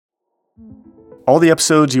All the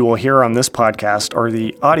episodes you will hear on this podcast are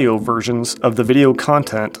the audio versions of the video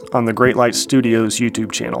content on the Great Light Studios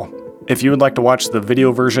YouTube channel. If you would like to watch the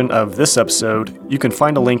video version of this episode, you can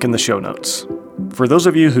find a link in the show notes. For those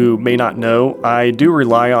of you who may not know, I do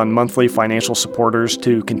rely on monthly financial supporters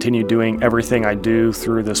to continue doing everything I do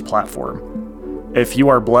through this platform. If you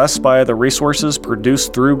are blessed by the resources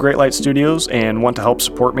produced through Great Light Studios and want to help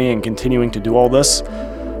support me in continuing to do all this,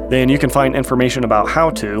 then you can find information about how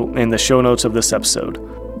to in the show notes of this episode.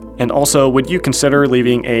 And also, would you consider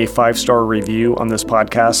leaving a 5-star review on this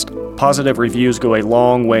podcast? Positive reviews go a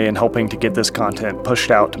long way in helping to get this content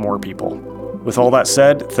pushed out to more people. With all that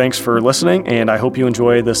said, thanks for listening, and I hope you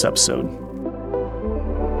enjoy this episode.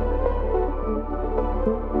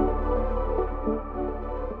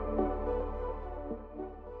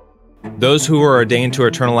 Those who were ordained to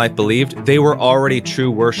eternal life believed they were already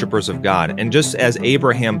true worshipers of God. And just as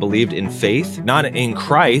Abraham believed in faith, not in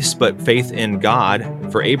Christ, but faith in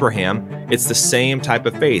God for Abraham, it's the same type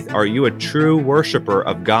of faith. Are you a true worshiper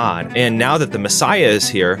of God? And now that the Messiah is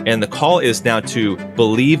here and the call is now to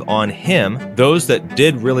believe on him, those that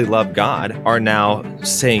did really love God are now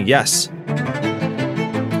saying yes.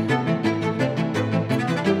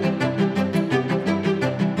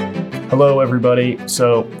 Hello, everybody.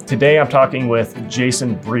 So today I'm talking with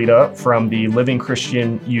Jason Breda from the Living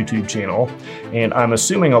Christian YouTube channel. And I'm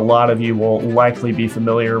assuming a lot of you will likely be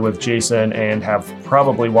familiar with Jason and have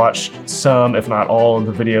probably watched some, if not all, of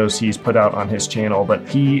the videos he's put out on his channel. But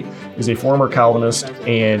he is a former Calvinist,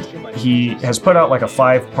 and he has put out like a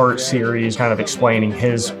 5-part series kind of explaining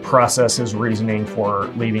his process, his reasoning for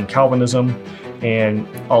leaving Calvinism, and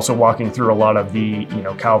also walking through a lot of the,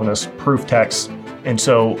 Calvinist proof texts. And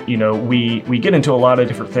so, we get into a lot of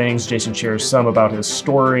different things. Jason shares some about his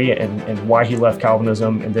story and why he left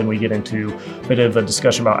Calvinism. And then we get into a bit of a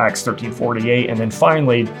discussion about Acts 13:48. And then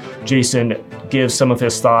finally, Jason gives some of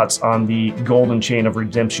his thoughts on the golden chain of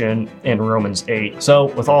redemption in Romans 8.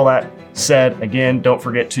 So with all that said, again, don't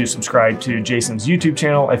forget to subscribe to Jason's YouTube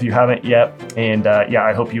channel if you haven't yet. And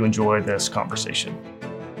I hope you enjoy this conversation.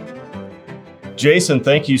 Jason,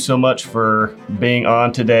 thank you so much for being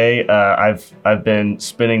on today. I've been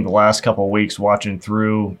spending the last couple of weeks watching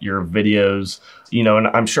through your videos, and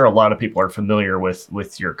I'm sure a lot of people are familiar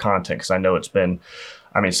with your content because I know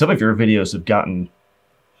some of your videos have gotten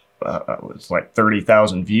it's like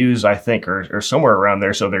 30,000 views, I think, or somewhere around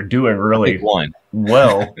there. So they're doing really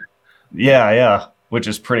well. Yeah, which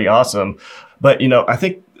is pretty awesome. But I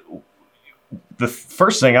think the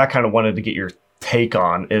first thing I kind of wanted to get your take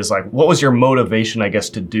on is like, what was your motivation, I guess,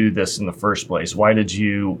 to do this in the first place? Why did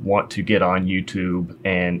you want to get on YouTube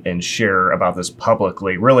and share about this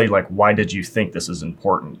publicly? Really, like, why did you think this is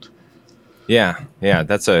important? Yeah,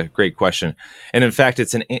 that's a great question. And in fact,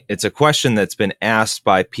 it's a question that's been asked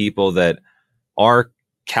by people that are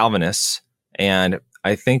Calvinists, and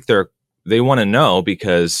I think they want to know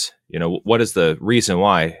because, what is the reason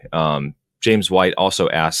why? James White also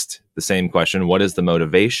asked the same question. What is the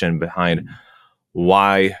motivation behind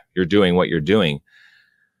why you're doing what you're doing?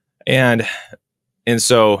 And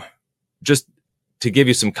so just to give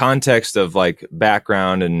you some context of like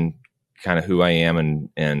background and kind of who I am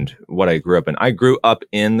and what I grew up in. I grew up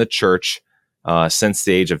in the church since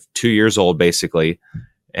the age of 2 years old, basically.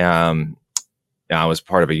 I was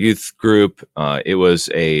part of a youth group. It was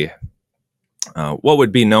what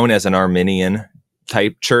would be known as an Arminian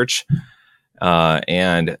type church.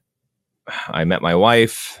 And I met my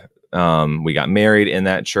wife. We got married in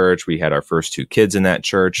that church. We had our first 2 kids in that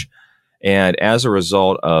church. And as a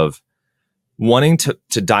result of wanting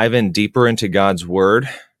to dive in deeper into God's word,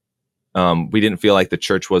 we didn't feel like the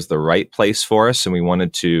church was the right place for us. And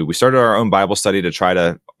we started our own Bible study to try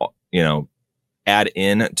to, add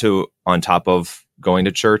on top of going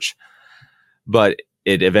to church. But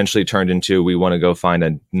it eventually turned into, we want to go find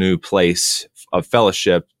a new place of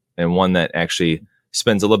fellowship, and one that actually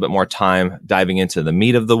spends a little bit more time diving into the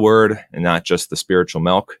meat of the word and not just the spiritual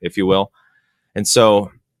milk, if you will. And so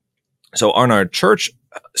on our church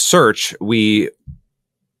search, we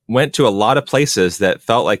went to a lot of places that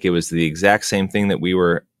felt like it was the exact same thing that we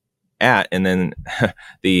were at. And then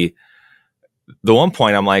the one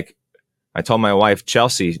point I told my wife,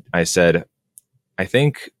 Chelsea, I said, I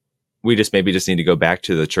think we maybe just need to go back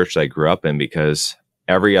to the church that I grew up in, because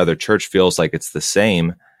every other church feels like it's the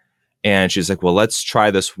same. And she's like, well, let's try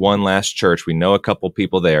this one last church. We know a couple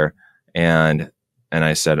people there. And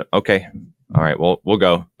I said, okay, all right, well, we'll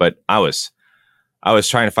go. But I was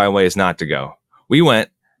trying to find ways not to go. We went,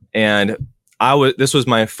 and this was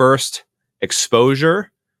my first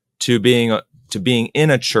exposure to being in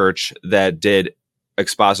a church that did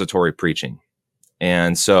expository preaching.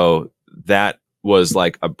 And so that was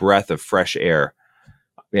like a breath of fresh air.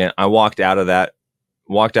 And I walked out of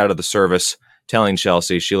the service telling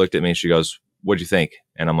Chelsea. She looked at me and she goes, "What'd you think?"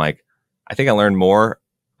 And I'm like, "I think I learned more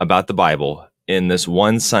about the Bible in this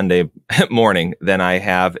one Sunday morning than I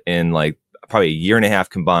have in like probably a year and a half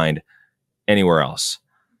combined anywhere else."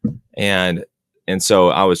 And so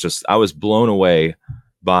I was blown away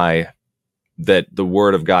by that the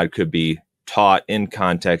Word of God could be taught in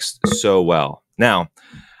context so well. Now,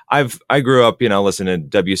 I grew up, listening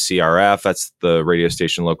to WCRF. That's the radio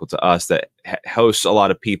station local to us that hosts a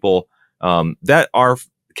lot of people that are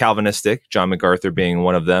Calvinistic, John MacArthur being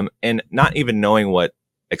one of them, and not even knowing what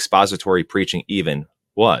expository preaching even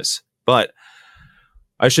was. But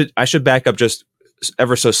I should back up just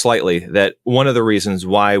ever so slightly that one of the reasons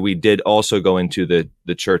why we did also go into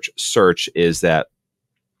the church search is that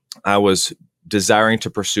I was desiring to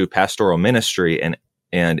pursue pastoral ministry,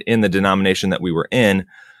 and in the denomination that we were in,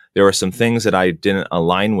 there were some things that I didn't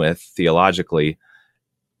align with theologically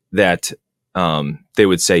that they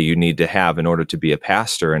would say you need to have in order to be a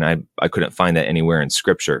pastor, and I couldn't find that anywhere in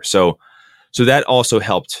Scripture. So that also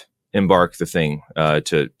helped embark the thing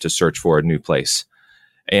to search for a new place.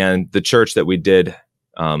 And the church that we did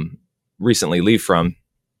recently leave from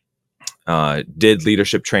did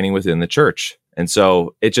leadership training within the church. And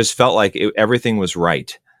so it just felt like everything was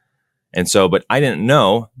right. And so, but I didn't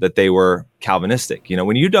know that they were Calvinistic.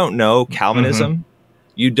 When you don't know Calvinism,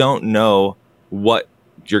 you don't know what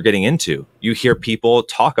you're getting into. You hear people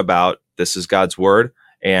talk about this is God's word,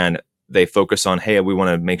 and they focus on, hey, we want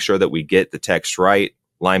to make sure that we get the text right,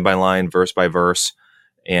 line by line, verse by verse,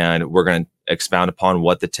 and we're going to expound upon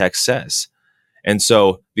what the text says. And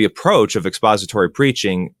so the approach of expository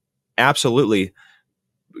preaching absolutely,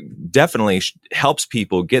 definitely helps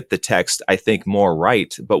people get the text, I think, more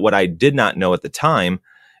right. But what I did not know at the time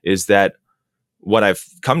is that what I've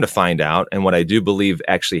come to find out, and what I do believe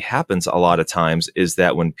actually happens a lot of times, is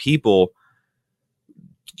that when people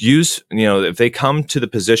use, if they come to the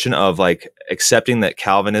position of like accepting that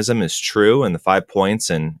Calvinism is true and the 5 points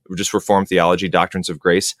and just Reformed theology, doctrines of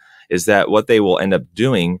grace, is that what they will end up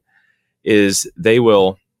doing is they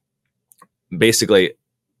will basically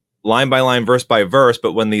line by line, verse by verse,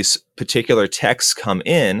 but when these particular texts come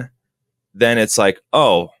in, then it's like,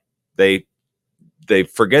 oh, they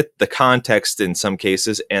forget the context in some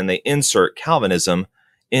cases, and they insert Calvinism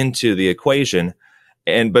into the equation.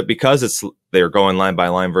 But because they're going line by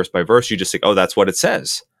line, verse by verse, you just think, oh, that's what it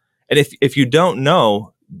says. And if you don't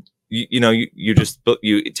know, you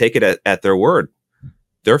take it at their word.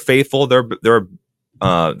 They're faithful.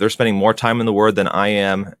 They're spending more time in the word than I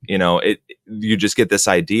am. You just get this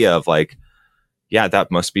idea of like, yeah, that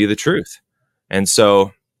must be the truth. And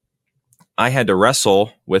so I had to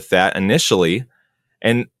wrestle with that initially.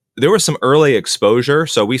 And there was some early exposure.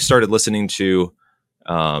 So we started listening to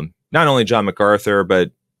not only John MacArthur,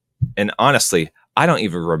 and honestly, I don't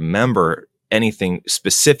even remember anything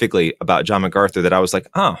specifically about John MacArthur that I was like,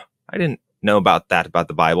 oh, I didn't know about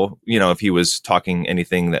the Bible, if he was talking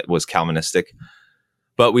anything that was Calvinistic.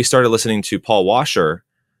 But we started listening to Paul Washer,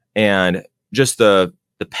 and just the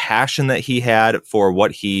passion that he had for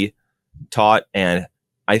what he taught. And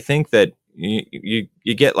I think that you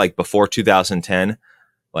get like before 2010,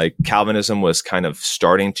 like Calvinism was kind of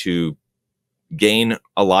starting to gain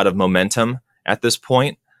a lot of momentum at this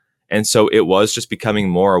point. And so it was just becoming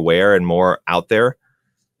more aware and more out there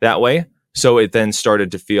that way. So it then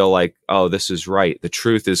started to feel like, oh, this is right. The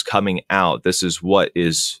truth is coming out. This is what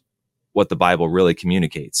the Bible really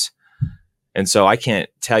communicates. And so I can't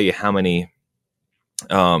tell you how many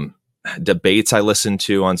debates I listened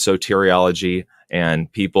to on soteriology,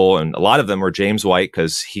 and people, and a lot of them were James White,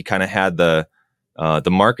 because he kind of had the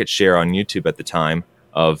market share on YouTube at the time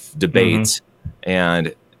of debates,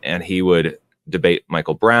 and he would debate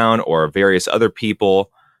Michael Brown or various other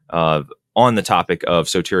people on the topic of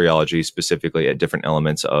soteriology, specifically at different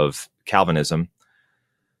elements of Calvinism.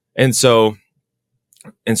 And so,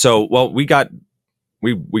 well, we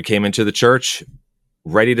came into the church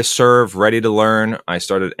ready to serve, ready to learn. I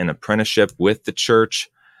started an apprenticeship with the church,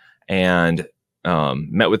 and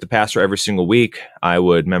met with the pastor every single week. I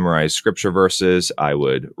would memorize scripture verses. I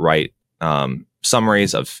would write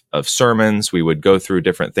summaries of sermons. We would go through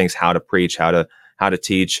different things, how to preach, how to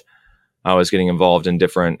teach. I was getting involved in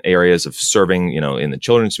different areas of serving, in the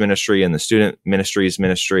children's ministry and the student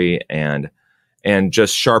ministry, and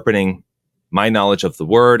just sharpening my knowledge of the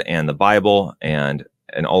word and the Bible and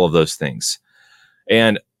all of those things.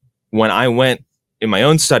 And when I went in my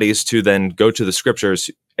own studies to then go to the scriptures,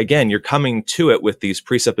 again, you're coming to it with these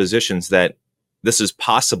presuppositions that this is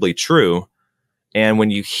possibly true. And when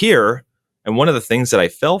you hear, and one of the things that I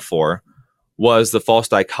fell for was the false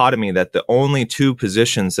dichotomy that the only two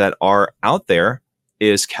positions that are out there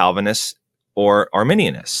is Calvinist or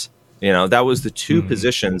Arminianist. That was the two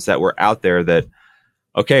positions that were out there that,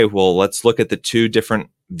 okay, well, let's look at the two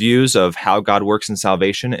different views of how God works in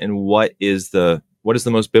salvation and what is the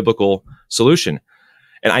most biblical solution.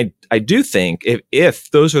 And I do think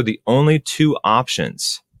if those are the only two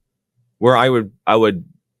options, where I would,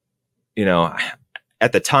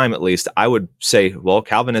 at the time at least, I would say, well,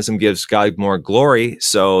 Calvinism gives God more glory,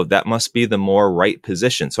 so that must be the more right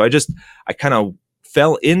position. So I kind of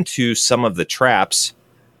fell into some of the traps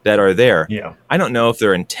that are there. Yeah. I don't know if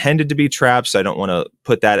they're intended to be traps. I don't want to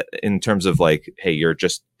put that in terms of like, hey,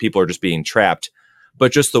 people are just being trapped,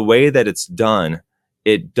 but just the way that it's done,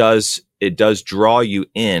 it does draw you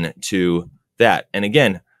in to that. And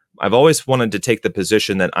again, I've always wanted to take the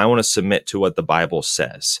position that I want to submit to what the Bible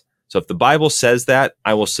says. So if the Bible says that,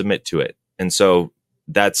 I will submit to it. And so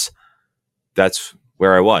that's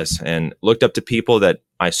where I was, and looked up to people that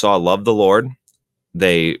I saw love the Lord.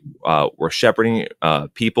 They were shepherding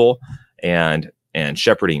people and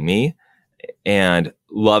shepherding me and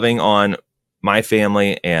loving on my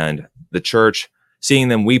family and the church, seeing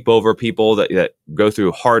them weep over people that go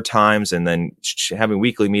through hard times, and then having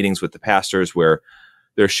weekly meetings with the pastors where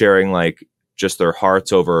they're sharing like just their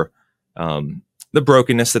hearts over the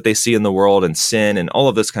brokenness that they see in the world and sin and all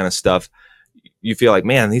of this kind of stuff. You feel like,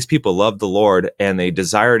 man, these people love the Lord and they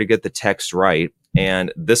desire to get the text right.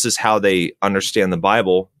 And this is how they understand the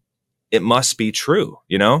Bible. It must be true.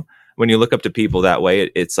 When you look up to people that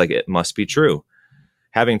way, it's like, it must be true.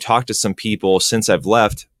 Having talked to some people since I've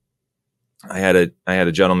left, I had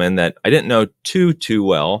a gentleman that I didn't know too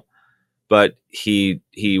well, but he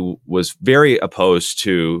was very opposed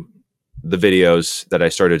to the videos that I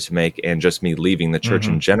started to make and just me leaving the church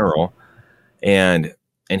in general. And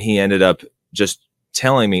he ended up just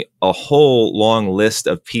telling me a whole long list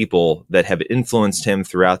of people that have influenced him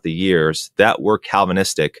throughout the years that were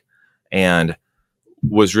Calvinistic, and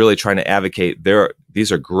was really trying to advocate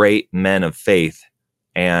these are great men of faith.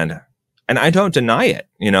 And I don't deny it.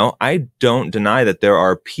 I don't deny that there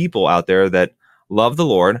are people out there that love the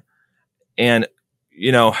Lord. And,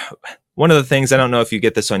 one of the things, I don't know if you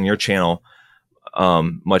get this on your channel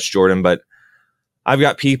much, Jordan, but I've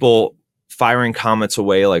got people firing comments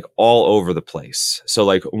away like all over the place. So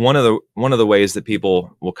like one of the ways that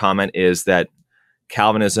people will comment is that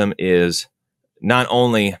Calvinism is not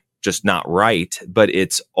only just not right, but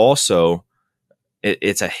it's also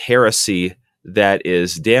it's a heresy that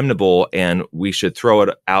is damnable, and we should throw it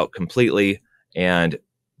out completely. And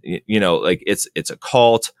like it's a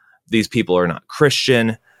cult. These people are not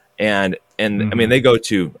Christian, and I mean, they go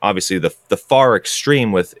to obviously the far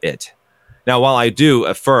extreme with it. Now, while I do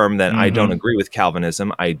affirm that I don't agree with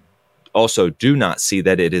Calvinism, I also do not see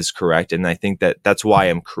that it is correct. And I think that that's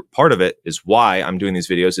why part of it is why I'm doing these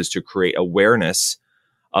videos, is to create awareness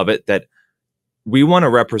of it, that we want to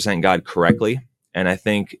represent God correctly. And I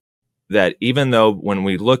think that even though when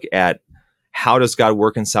we look at how does God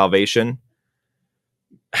work in salvation,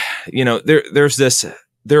 there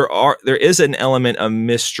is an element of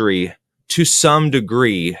mystery to some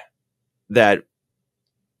degree, that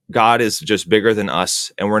God is just bigger than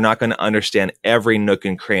us, and we're not going to understand every nook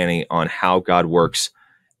and cranny on how God works,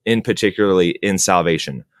 particularly in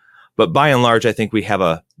salvation. But by and large, I think we have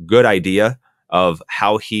a good idea of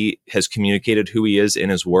how he has communicated who he is in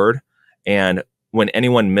his word. And when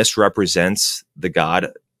anyone misrepresents the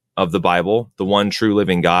God of the Bible, the one true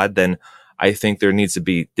living God, then I think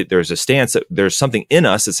there's a stance that there's something in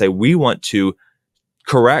us that say we want to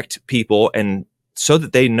correct people, and so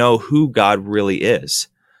that they know who God really is.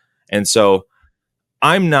 And so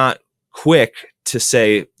I'm not quick to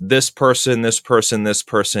say this person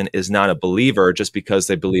is not a believer just because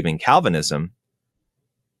they believe in Calvinism.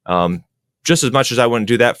 Just as much as I wouldn't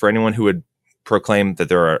do that for anyone who would proclaim that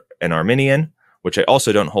they're an Arminian, which I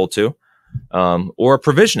also don't hold to, or a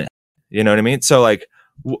provisionist. You know what I mean? So like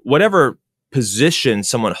whatever position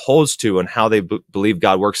someone holds to and how they believe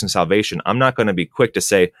God works in salvation, I'm not going to be quick to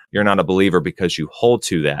say you're not a believer because you hold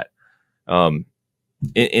to that.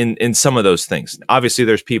 In some of those things, obviously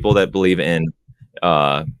there's people that believe in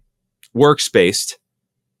works-based,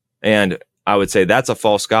 and I would say that's a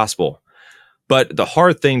false gospel. But the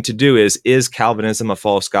hard thing to do is Calvinism a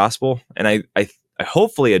false gospel? And I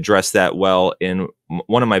hopefully address that well in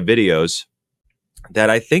one of my videos, that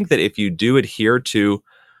I think that if you do adhere to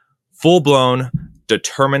full-blown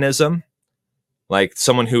determinism, like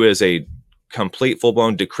someone who is a complete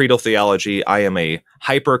full-blown decretal theology, I am a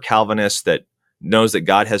hyper-Calvinist that knows that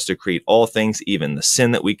God has decreed all things, even the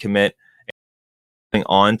sin that we commit, and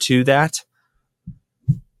on to that,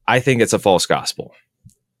 I think it's a false gospel.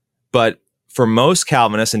 But for most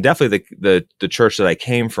Calvinists, and definitely the church that I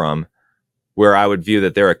came from, where I would view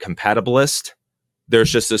that they're a compatibilist,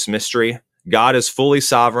 there's just this mystery. God is fully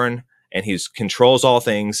sovereign and he controls all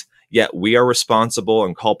things, yet we are responsible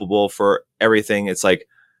and culpable for everything. It's like,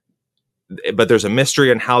 but there's a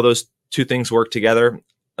mystery in how those two things work together.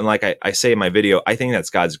 And like I say in my video, I think that's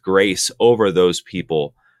God's grace over those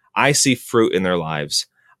people. I see fruit in their lives.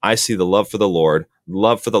 I see the love for the Lord,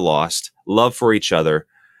 love for the lost, love for each other.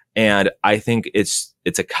 And I think it's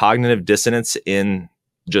a cognitive dissonance in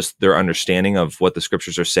just their understanding of what the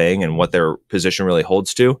scriptures are saying and what their position really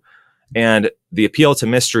holds to. And the appeal to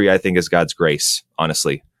mystery, I think, is God's grace,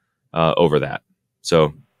 honestly, over that.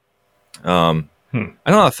 So I don't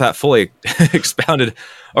know if that fully expounded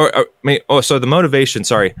so the motivation,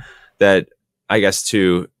 that I guess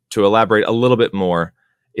to elaborate a little bit more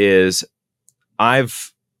is I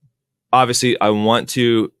want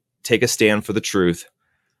to take a stand for the truth.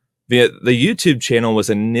 The YouTube channel was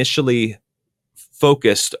initially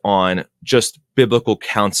focused on just biblical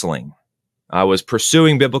counseling. I was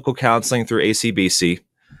pursuing biblical counseling through ACBC,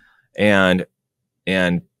 and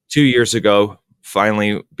 2 years ago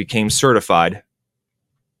finally became certified.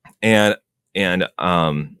 And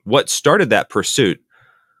what started that pursuit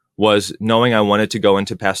was knowing I wanted to go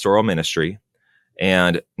into pastoral ministry,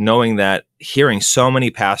 and knowing that hearing so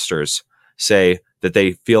many pastors say that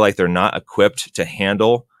they feel like they're not equipped to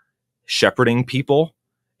handle shepherding people,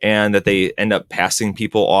 and that they end up passing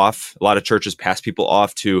people off. A lot of churches pass people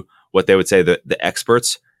off to what they would say the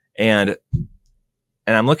experts. And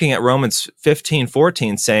I'm looking at Romans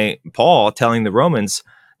 15:14, saying Paul telling the Romans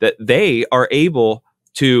that they are able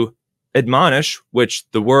to admonish, which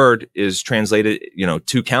the word is translated,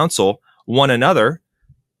 to counsel one another,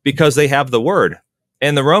 because they have the word.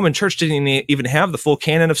 And the Roman church didn't even have the full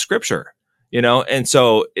canon of scripture, and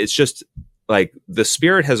so it's just like the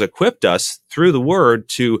Spirit has equipped us through the word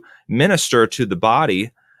to minister to the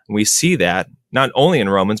body. We see that not only in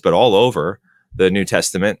Romans, but all over the New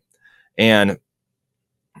Testament. And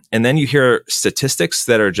then you hear statistics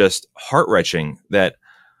that are just heart-wrenching,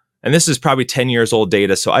 and this is probably 10 years old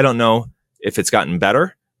data, so I don't know if it's gotten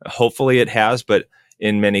better. Hopefully it has, but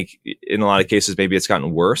in a lot of cases, maybe it's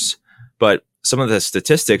gotten worse. But some of the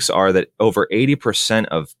statistics are that over 80%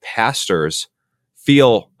 of pastors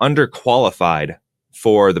feel underqualified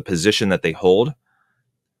for the position that they hold.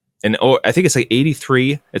 And I think it's like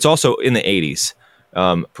 83. It's also in the 80s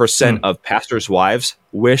percent of pastors' wives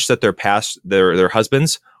wish that their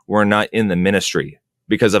husbands were not in the ministry,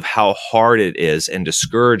 because of how hard it is and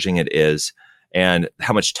discouraging it is and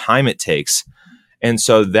how much time it takes. And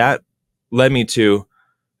so that led me to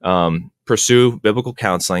pursue biblical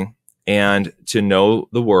counseling and to know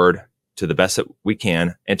the word to the best that we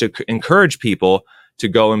can, and to encourage people to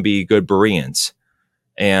go and be good Bereans.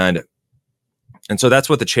 And so that's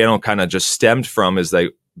what the channel kind of just stemmed from, is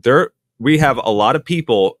we have a lot of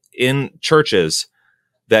people in churches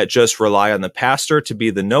that just rely on the pastor to be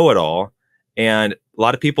the know-it-all. And a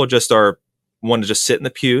lot of people just want to just sit in the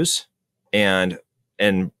pews, and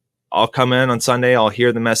I'll come in on Sunday, I'll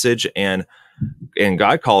hear the message, and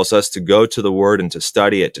God calls us to go to the word and to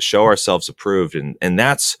study it, to show ourselves approved. And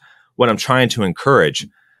that's what I'm trying to encourage.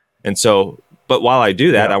 And so, but while I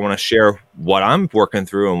do that, I want to share what I'm working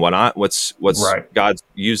through and what's right. God's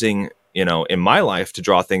using, in my life to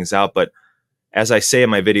draw things out. But as I say in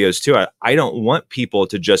my videos too, I don't want people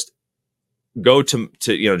to just go to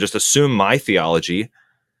just assume my theology,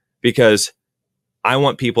 because I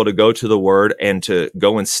want people to go to the word and to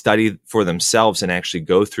go and study for themselves and actually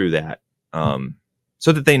go through that,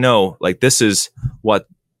 so that they know, like, this is what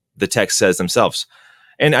the text says themselves.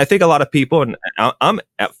 And I think a lot of people, and I'm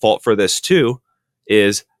at fault for this too,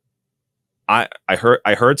 is I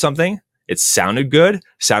heard something, it sounded good,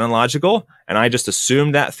 sounded logical, and I just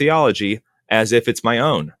assumed that theology as if it's my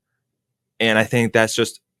own. And I think that's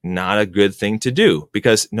just not a good thing to do,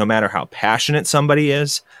 because no matter how passionate somebody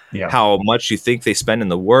is, how much you think they spend in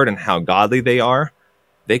the word and how godly they are,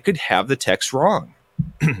 they could have the text wrong.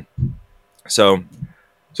 So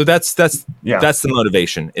that's the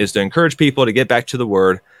motivation, is to encourage people to get back to the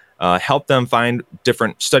word, help them find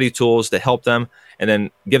different study tools to help them, and then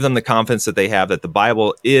give them the confidence that they have that the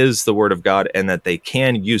Bible is the word of God, and that they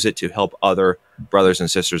can use it to help other brothers and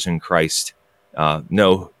sisters in Christ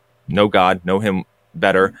know God, know him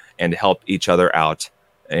better, and help each other out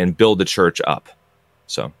and build the church up.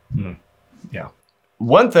 So,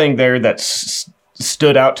 one thing there that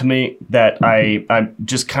stood out to me that I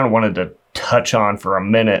just kind of wanted to touch on for a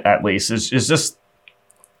minute at least is just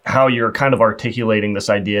how you're kind of articulating this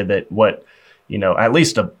idea that at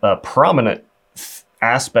least a prominent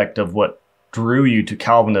aspect of what drew you to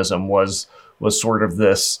Calvinism was sort of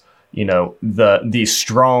this, these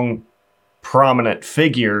strong, prominent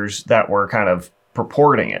figures that were kind of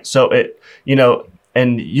purporting it. So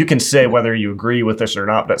and you can say whether you agree with this or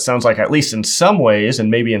not, but it sounds like at least in some ways, and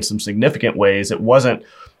maybe in some significant ways, it wasn't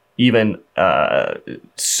even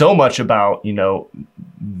so much about,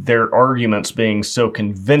 their arguments being so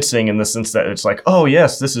convincing in the sense that it's like, oh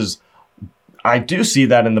yes, I do see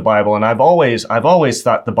that in the Bible, and I've always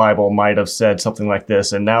thought the Bible might have said something like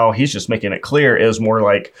this, and now he's just making it clear. Is more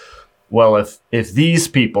like, well, if these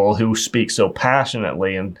people who speak so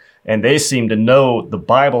passionately and they seem to know the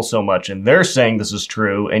Bible so much, and they're saying this is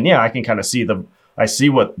true, and yeah, I can kind of see I see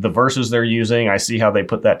what the verses they're using, I see how they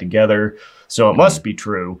put that together, so it must be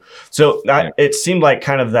true. So it seemed like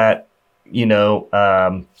kind of that,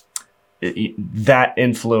 that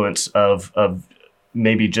influence of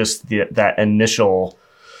maybe just that initial,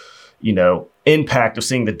 impact of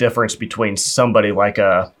seeing the difference between somebody like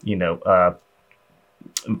Vodi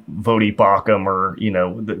Bakum or,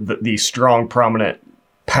 these strong, prominent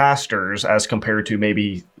pastors as compared to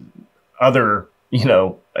maybe other,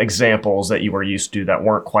 examples that you were used to that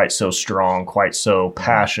weren't quite so strong, quite so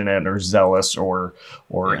passionate or zealous or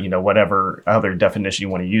whatever other definition you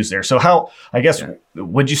want to use there. So how, I guess,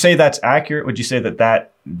 would you say that's accurate? Would you say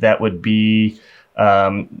that would be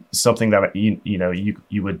something that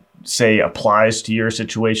you would say applies to your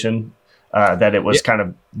situation, that it was kind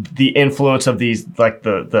of the influence of these, like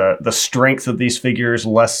the strength of these figures,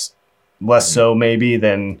 less so maybe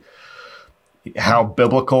than how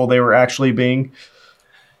biblical they were actually being?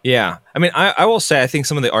 Yeah. I mean, I will say, I think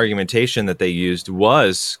some of the argumentation that they used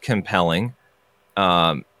was compelling.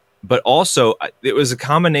 But also it was a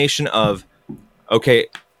combination of, okay,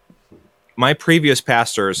 my previous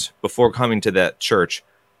pastors before coming to that church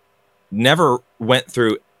never went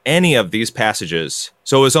through any of these passages.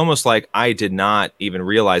 So it was almost like I did not even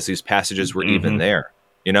realize these passages were even there.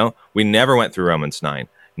 We never went through Romans 9,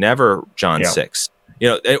 never John 6,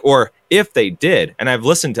 or if they did, and I've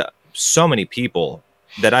listened to so many people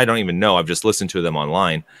that I don't even know, I've just listened to them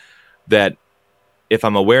online, that if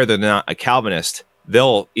I'm aware they're not a Calvinist,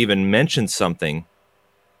 they'll even mention something,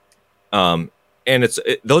 and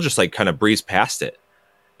they'll just like kind of breeze past it.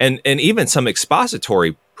 And even some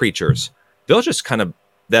expository preachers, they'll just kind of,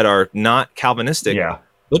 that are not Calvinistic,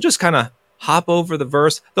 they'll just kind of hop over the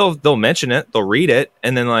verse. They'll mention it, they'll read it,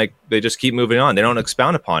 and then like they just keep moving on. They don't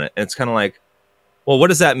expound upon it. And it's kind of like, well, what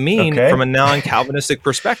does that mean from a non-Calvinistic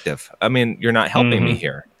perspective? I mean, you're not helping me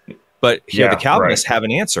here. But here, the Calvinists have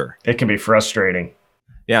an answer. It can be frustrating.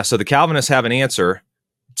 Yeah, so the Calvinists have an answer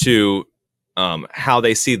to how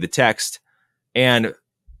they see the text. And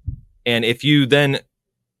if you then,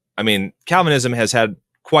 I mean, Calvinism has had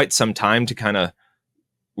quite some time to kind of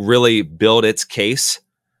really build its case.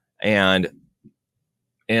 And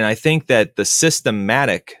I think that the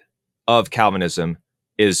systematic of Calvinism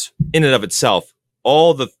is in and of itself,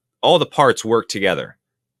 all the parts work together.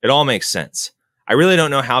 It all makes sense. I really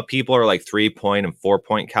don't know how people are like 3-point and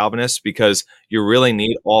 4-point Calvinists, because you really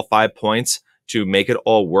need all 5 points to make it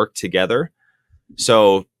all work together.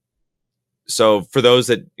 So for those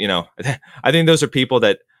that, I think those are people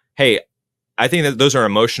that, hey, I think that those are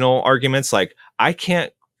emotional arguments. Like I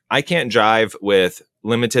can't jive with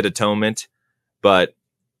limited atonement, but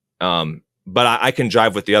I can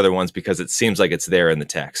jive with the other ones because it seems like it's there in the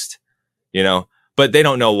text, but they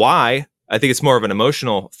don't know why. I think it's more of an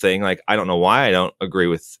emotional thing. Like, I don't know why I don't agree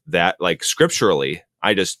with that. Like scripturally,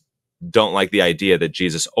 I just don't like the idea that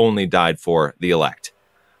Jesus only died for the elect.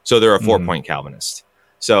 So they're a 4-point Calvinist.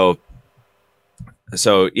 So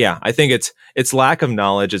yeah, I think it's lack of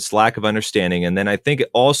knowledge, it's lack of understanding. And then I think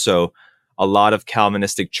also a lot of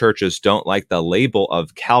Calvinistic churches don't like the label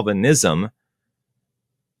of Calvinism.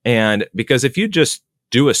 And because if you just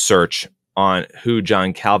do a search on who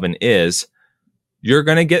John Calvin is, you're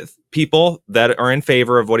going to get people that are in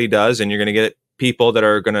favor of what he does, and you're going to get people that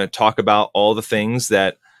are going to talk about all the things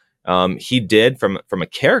that he did from a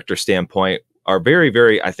character standpoint are very,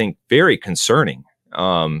 very, I think, very concerning.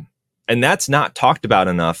 And that's not talked about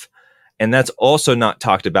enough. And that's also not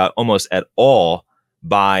talked about almost at all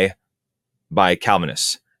by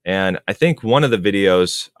Calvinists. And I think one of the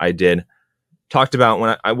videos I did talked about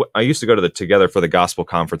when I used to go to the Together for the Gospel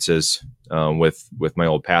conferences with my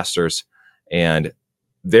old pastors, and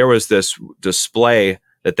there was this display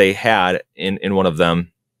that they had in one of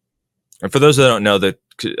them. And for those that don't know, the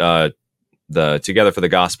Together for the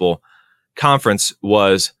Gospel conference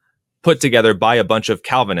was put together by a bunch of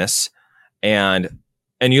Calvinists, and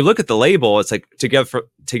you look at the label, it's like Together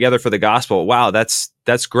for the Gospel. Wow, that's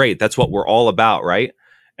great. That's what we're all about, right?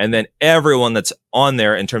 And then everyone that's on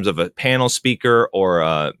there in terms of a panel speaker or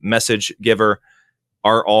a message giver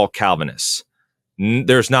are all Calvinists.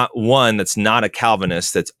 There's not one that's not a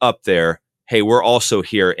Calvinist that's up there. Hey, we're also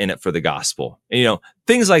here in it for the gospel. And,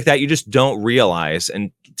 things like that you just don't realize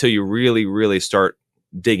until you really, really start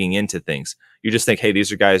digging into things. You just think, hey,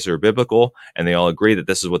 these are guys who are biblical and they all agree that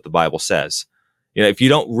this is what the Bible says. If you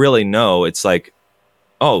don't really know, it's like,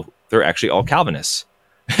 oh, they're actually all Calvinists.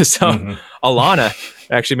 So Alana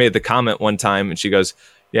actually made the comment one time and she goes,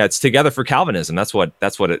 yeah, it's Together for Calvinism. That's what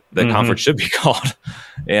the conference should be called.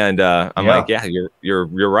 And I'm like, yeah, you're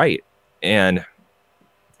right. And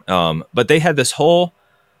but they had this whole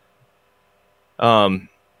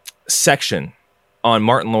section on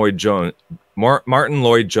Martin Lloyd Jones.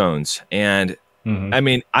 And I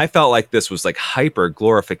mean, I felt like this was like hyper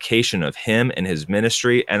glorification of him and his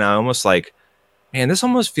ministry. And I almost like, man, this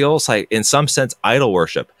almost feels like in some sense idol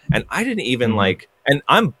worship. And I didn't even and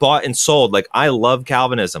I'm bought and sold. Like, I love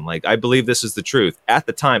Calvinism. Like, I believe this is the truth at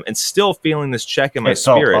the time, and still feeling this check in my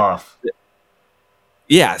spirit. Off.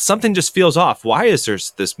 Yeah, something just feels off. Why is there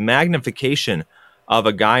this magnification of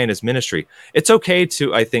a guy in his ministry? It's okay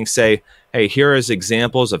to, I think, say, hey, here is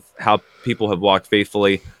examples of how people have walked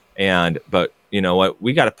faithfully. But you know what?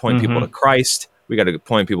 We got to point people to Christ. We got to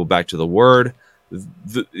point people back to the Word.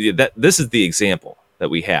 This is the example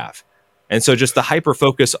that we have. And so just the hyper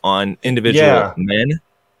focus on individual men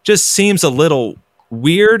just seems a little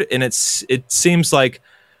weird. And it seems like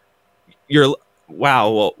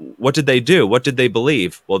well, what did they do? What did they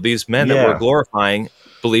believe? Well, these men that we're glorifying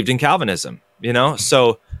believed in Calvinism,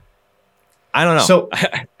 So I don't know. So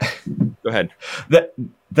go ahead.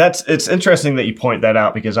 It's interesting that you point that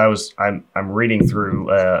out, because I'm reading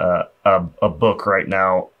through a book right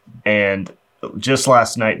now, and just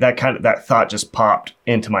last night that thought just popped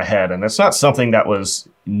into my head, and it's not something that was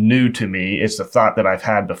new to me. It's a thought that I've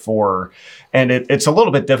had before, and it's a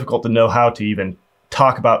little bit difficult to know how to even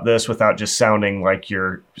talk about this without just sounding like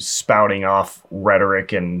you're spouting off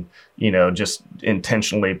rhetoric and just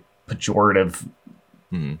intentionally pejorative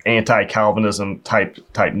anti-Calvinism type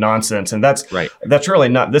nonsense. And that's really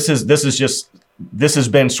not. This has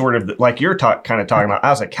been sort of like you're kind of talking about.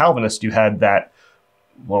 As a Calvinist, you had that.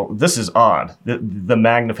 Well, this is odd. The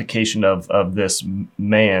magnification of this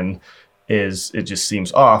man it just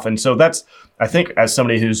seems off. And so that's, I think, as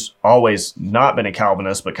somebody who's always not been a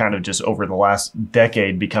Calvinist, but kind of just over the last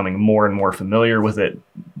decade becoming more and more familiar with it,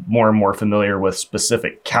 more and more familiar with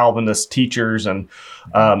specific Calvinist teachers, and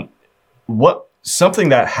something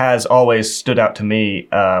that has always stood out to me,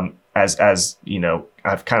 as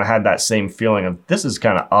I've kind of had that same feeling of this is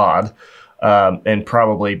kind of odd, and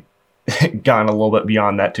probably gone a little bit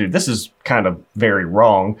beyond that too. This is kind of very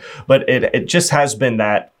wrong, but it just has been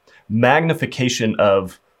that magnification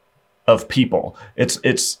of people.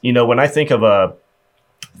 It's when I think of a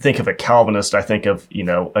Calvinist, I think of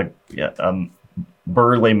a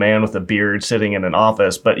burly man with a beard sitting in an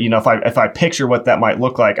office. But if I picture what that might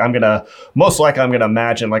look like, I'm gonna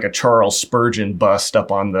imagine like a Charles Spurgeon bust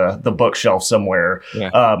up on the bookshelf somewhere.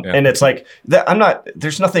 And it's like that.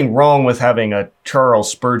 There's nothing wrong with having a Charles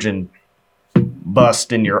Spurgeon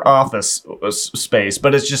bust in your office space,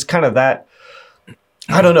 but it's just kind of that.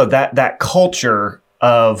 I don't know, that culture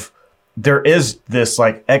of, there is this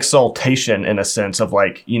like exaltation in a sense of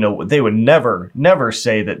like, they would never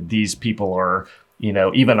say that these people are,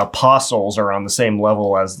 even apostles are on the same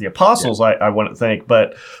level as the apostles. I wouldn't think,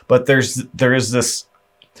 but there is this,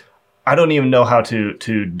 I don't even know how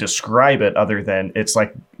to describe it other than it's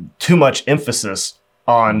like too much emphasis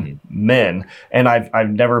on men. And I've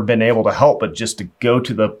never been able to help but just to go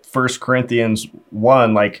to the 1 Corinthians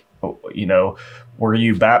 1, like, were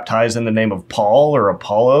you baptized in the name of Paul or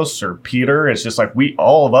Apollos or Peter? It's just like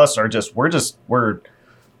all of us are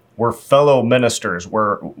we're fellow ministers.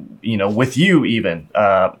 We're, with you even.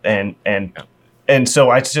 And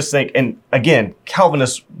so I just think, and again,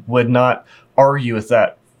 Calvinists would not argue with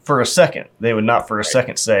that for a second. They would not for a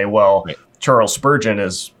second say, well, Charles Spurgeon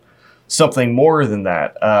is something more than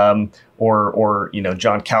that. Or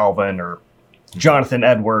John Calvin or Jonathan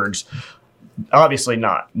Edwards. Obviously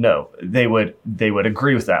not. No, they would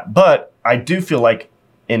agree with that. But I do feel like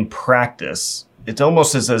in practice, it's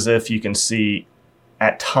almost as if you can see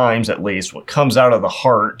at times, at least, what comes out of the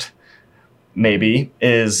heart maybe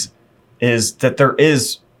is that there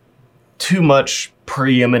is too much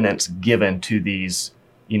preeminence given to these,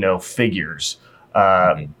 figures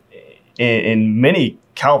in many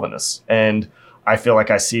Calvinists. And I feel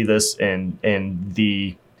like I see this in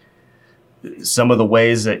the some of the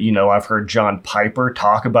ways that, I've heard John Piper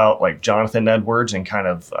talk about like Jonathan Edwards and kind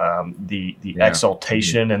of the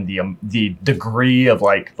exaltation and the degree of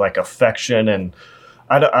like affection, and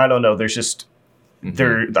I don't know. There's just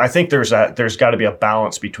I think there's got to be a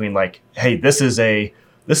balance between like, hey, this is a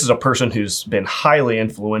person who's been highly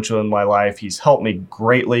influential in my life. He's helped me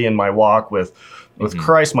greatly in my walk with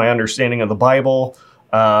Christ, my understanding of the Bible,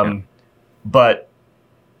 but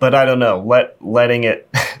I don't know, letting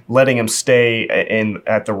him stay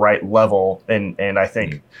at the right level. And I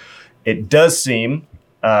think it does seem,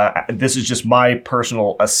 this is just my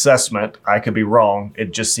personal assessment, I could be wrong.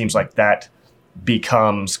 It just seems like that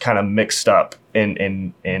becomes kind of mixed up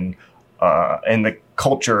in the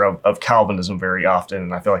culture of Calvinism very often.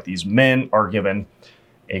 And I feel like these men are given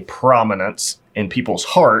a prominence in people's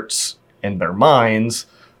hearts and their minds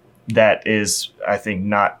that is, I think,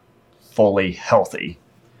 not fully healthy.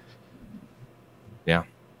 Yeah,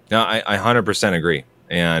 no, I 100% agree.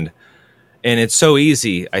 And it's so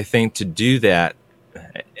easy, I think, to do that.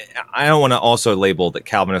 I don't want to also label that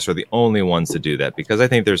Calvinists are the only ones to do that, because I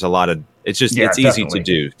think there's a lot of, it's easy to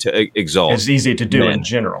do, to exalt. It's easy to do men in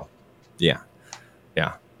general. Yeah.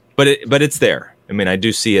 Yeah. But it's there. I mean, I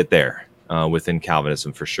do see it there within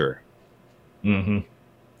Calvinism for sure. Mm-hmm.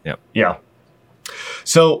 Yep. Yeah.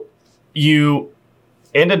 So you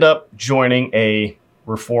ended up joining a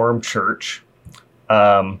Reformed church.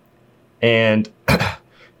 And,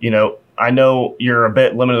 I know you're a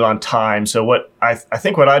bit limited on time. So what I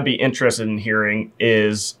think what I'd be interested in hearing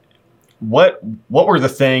is what were the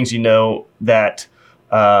things, that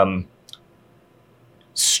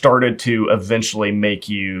started to eventually make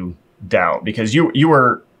you doubt? Because you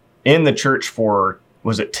were in the church for,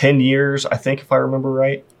 was it 10 years, I think, if I remember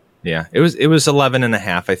right? Yeah, it was 11 and a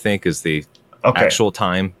half, I think, is the actual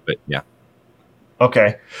time. But yeah.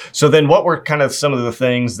 Okay. So then what were kind of some of the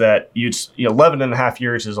things that 11 and a half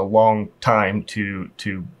years is a long time to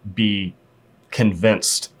be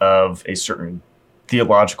convinced of a certain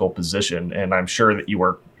theological position. And I'm sure that you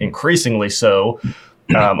were increasingly so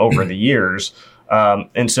over the years.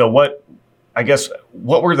 And so what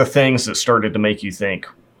were the things that started to make you think,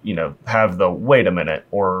 have the wait a minute,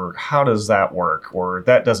 or how does that work? Or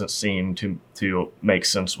that doesn't seem to make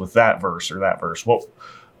sense with that verse or that verse.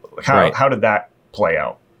 How did that play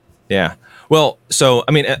out? Yeah. Well, so,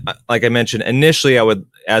 I mean, like I mentioned, initially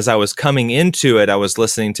as I was coming into it, I was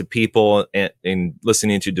listening to people and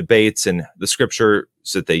listening to debates and the scriptures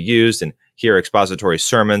that they used, and hear expository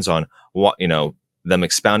sermons on what, them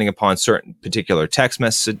expounding upon certain particular text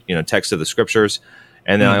of the scriptures.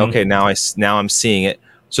 And then, okay, now I'm seeing it.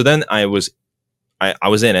 So then I was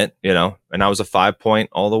in it, and I was a 5-point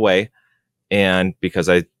all the way. And because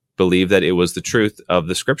I believed that it was the truth of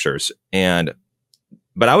the scriptures,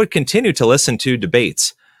 but I would continue to listen to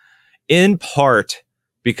debates, in part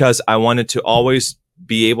because I wanted to always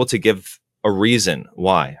be able to give a reason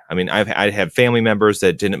why. I mean, I had family members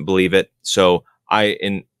that didn't believe it. So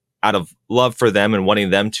out of love for them and wanting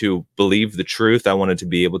them to believe the truth, I wanted to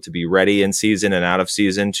be able to be ready in season and out of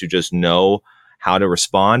season to just know how to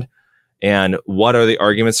respond. And what are the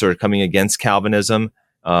arguments that are coming against Calvinism,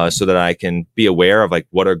 so that I can be aware of like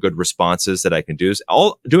what are good responses that I can do.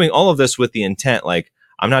 Doing all of this with the intent, like,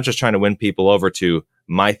 I'm not just trying to win people over to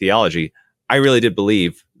my theology. I really did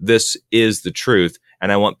believe this is the truth,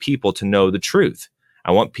 and I want people to know the truth.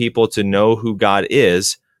 I want people to know who God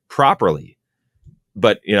is properly.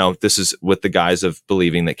 But, this is with the guise of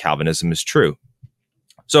believing that Calvinism is true.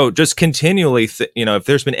 So just continually, if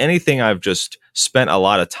there's been anything I've just spent a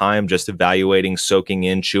lot of time just evaluating, soaking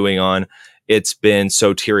in, chewing on, it's been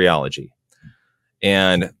soteriology.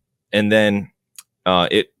 And then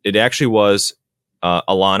it actually was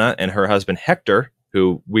Alana and her husband Hector,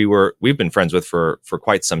 who we've been friends with for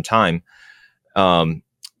quite some time.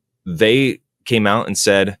 They came out and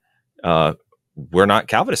said, we're not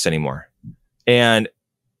Calvinists anymore. And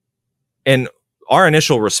our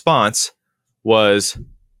initial response was,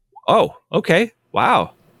 oh, okay,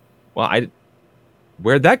 wow. Well,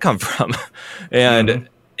 where'd that come from? And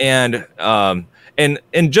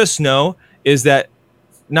just know is that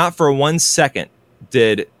not for 1 second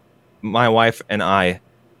did my wife and I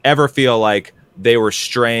ever feel like they were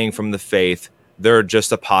straying from the faith. They're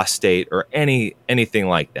just apostate or anything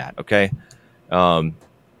like that. Okay.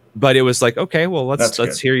 But it was like, okay, well,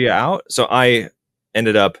 let's hear you out. So I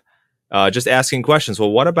ended up just asking questions.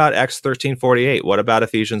 Well, what about Acts 13:48? What about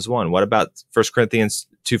Ephesians 1? What about 1 Corinthians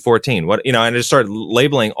 2:14? What, and I just started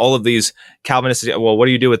labeling all of these Calvinists. Well, what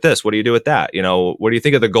do you do with this? What do you do with that? What do you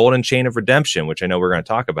think of the golden chain of redemption, which I know we're going to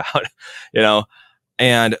talk about,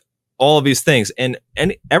 and all of these things. And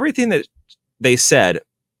everything that they said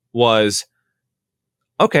was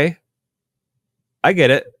okay, I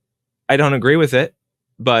get it. I don't agree with it,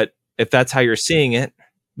 but if that's how you're seeing it,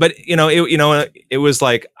 but it was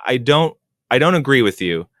like, I don't agree with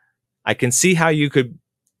you. I can see how you could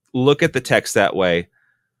look at the text that way,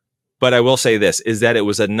 but I will say this, is that it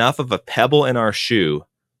was enough of a pebble in our shoe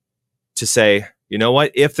to say, you know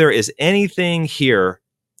what, if there is anything here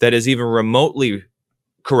that is even remotely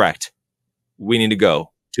correct, we need to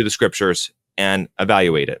go to the scriptures and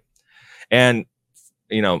evaluate it. And,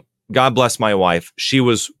 God bless my wife. She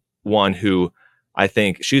was one who, I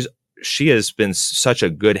think she has been such a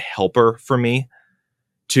good helper for me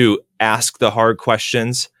to ask the hard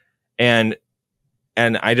questions. And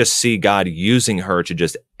I just see God using her to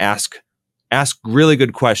just ask really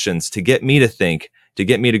good questions to get me to think, to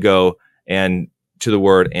get me to go and to the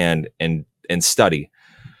word and study.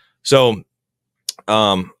 So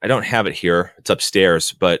I don't have it here. It's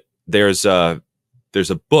upstairs, but there's a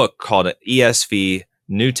book called an ESV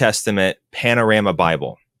New Testament Panorama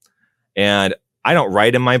Bible. And I don't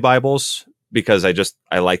write in my Bibles because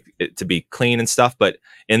I like it to be clean and stuff. But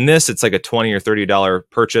in this, it's like a $20 or $30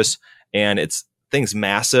 purchase, and thing's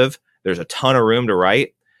massive. There's a ton of room to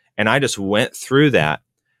write. And I just went through that.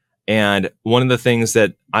 And one of the things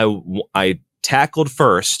that I tackled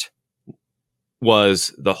first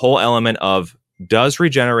was the whole element of, does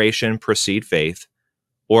regeneration precede faith,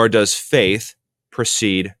 or does faith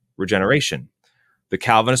precede regeneration? The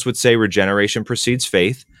Calvinists would say regeneration precedes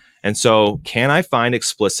faith. And so can I find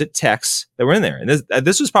explicit texts that were in there? And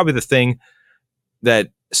this was probably the thing that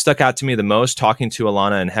stuck out to me the most talking to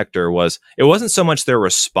Alana and Hector. It wasn't so much their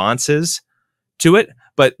responses to it,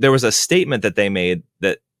 but there was a statement that they made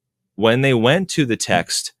that when they went to the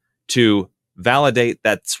text to validate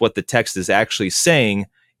that's what the text is actually saying,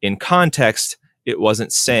 in context, it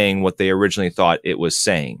wasn't saying what they originally thought it was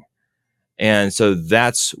saying. And so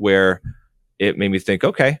that's where it made me think,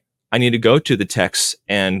 okay, I need to go to the text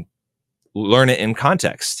and learn it in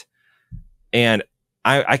context. And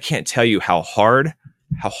I can't tell you how hard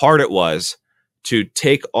it was to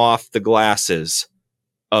take off the glasses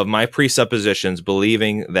of my presuppositions,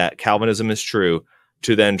 believing that Calvinism is true,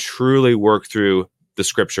 to then truly work through the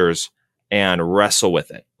scriptures and wrestle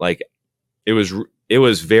with it. Like, it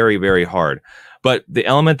was very, very hard. But the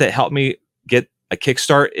element that helped me get a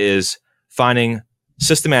kickstart is finding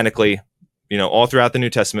systematically, all throughout the New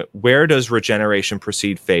Testament, where does regeneration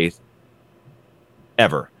precede faith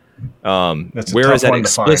ever? Where is that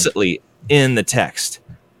explicitly in the text?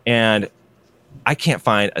 And I can't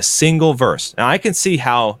find a single verse. Now, I can see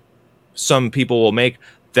how some people will make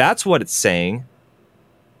that's what it's saying,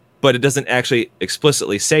 but it doesn't actually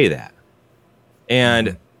explicitly say that.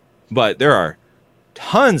 And but there are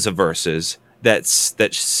tons of verses that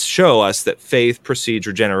show us that faith precedes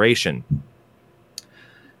regeneration.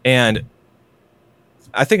 And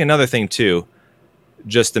I think another thing too,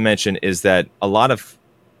 just to mention, is that a lot of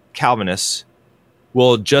Calvinists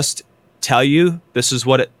will just tell you this is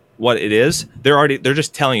what it is. They're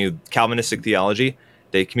just telling you Calvinistic theology.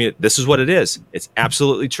 This is what it is. It's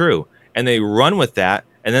absolutely true, and they run with that,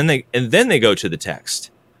 and then they go to the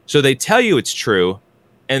text. So they tell you it's true,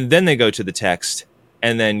 and then they go to the text,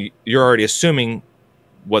 and then you're already assuming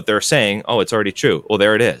what they're saying. Oh, it's already true. Well,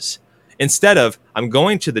 there it is. Instead of, I'm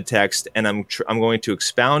going to the text and I'm going to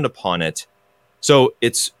expound upon it. So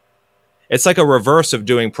it's like a reverse of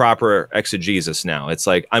doing proper exegesis now. It's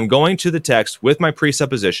like, I'm going to the text with my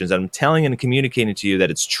presuppositions, and I'm telling and communicating to you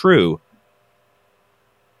that it's true.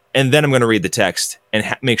 And then I'm going to read the text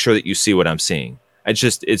and make sure that you see what I'm seeing. I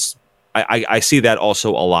see that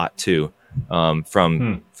also a lot too,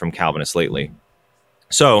 from Calvinists lately.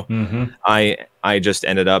 So I just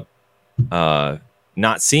ended up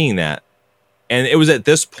not seeing that. And it was at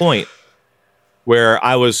this point where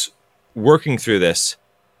I was working through this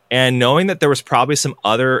and knowing that there was probably some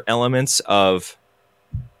other elements of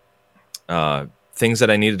things that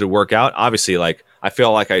I needed to work out. Obviously, like, I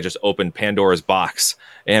feel like I just opened Pandora's box,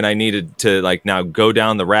 and I needed to now go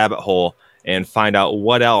down the rabbit hole and find out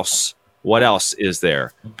what else is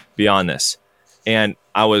there beyond this. And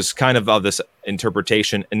I was kind of this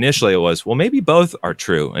interpretation initially. It was, well, maybe both are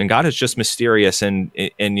true, and God is just mysterious, and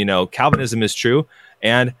Calvinism is true,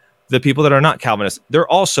 and the people that are not Calvinists, they're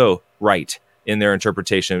also right in their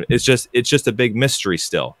interpretation. It's just a big mystery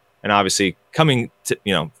still. And obviously, coming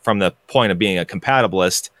to from the point of being a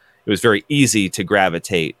compatibilist, it was very easy to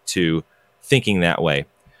gravitate to thinking that way.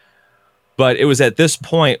 But it was at this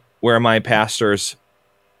point where my pastors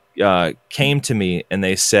came to me and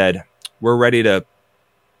they said, we're ready to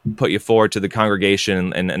put you forward to the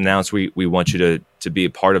congregation and announce we want you to be a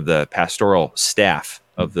part of the pastoral staff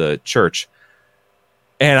of the church.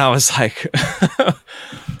 And I was like,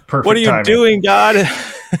 Perfect what are you timing. doing, God?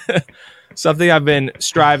 Something I've been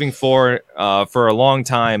striving for a long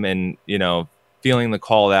time, and, feeling the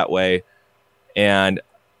call that way. And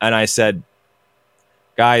I said,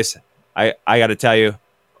 guys, I got to tell you,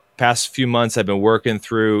 past few months I've been working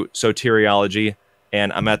through soteriology,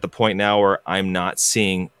 and I'm at the point now where I'm not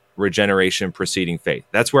seeing regeneration preceding faith.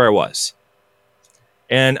 That's where I was.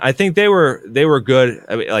 And I think they were good.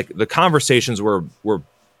 I mean, like, the conversations were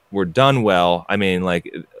done well. I mean,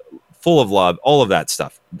 like, full of love, all of that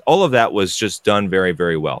stuff. All of that was just done very,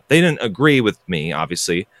 very well. They didn't agree with me,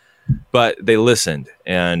 obviously, but they listened.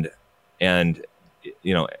 And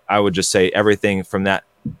I would just say everything from that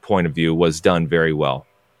point of view was done very well.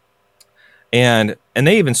 And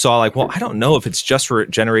they even saw, like, well, I don't know if it's just for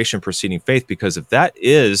generation preceding faith, because if that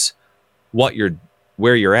is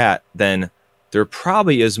where you're at, then there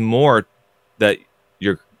probably is more that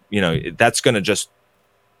that's going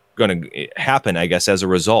to happen, I guess, as a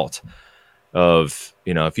result of,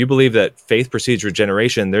 if you believe that faith precedes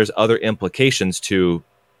regeneration, there's other implications to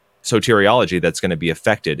soteriology that's going to be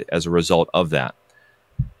affected as a result of that.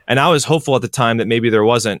 And I was hopeful at the time that maybe there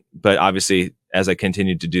wasn't, but obviously, as I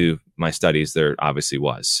continued to do my studies, there obviously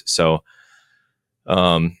was. So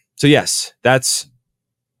yes, that's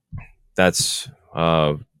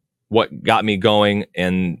what got me going.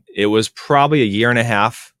 And it was probably a year and a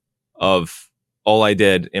half of all I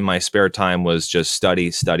did in my spare time was just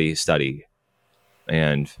study.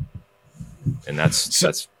 And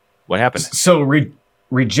that's what happened. So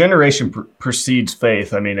regeneration precedes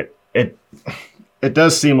faith. I mean, it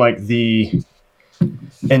does seem like the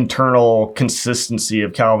internal consistency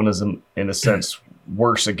of Calvinism, in a sense,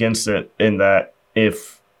 works against it, in that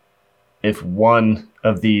if one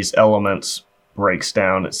of these elements breaks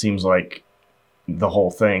down, it seems like the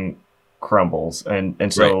whole thing crumbles.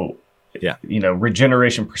 And so, right. Yeah,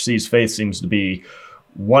 regeneration precedes faith seems to be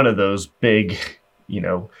one of those big,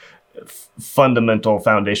 fundamental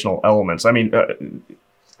foundational elements. I mean,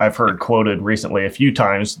 I've heard quoted recently a few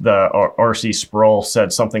times, the R.C. Sproul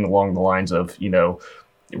said something along the lines of,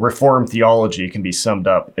 Reformed theology can be summed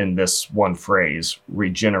up in this one phrase: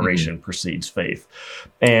 regeneration precedes faith.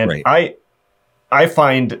 And right. I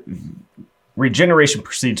find regeneration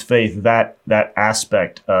precedes faith, that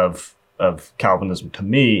aspect of Calvinism, to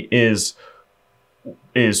me, is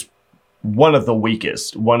one of the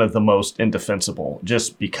weakest, one of the most indefensible,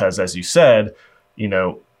 just because, as you said,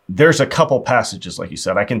 there's a couple passages, like you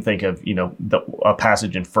said. I can think of, a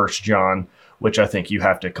passage in 1 John, which I think you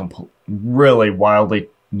have to really wildly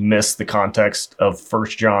miss the context of 1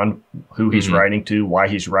 John, who he's writing to, why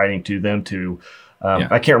he's writing to them,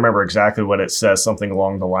 I can't remember exactly what it says, something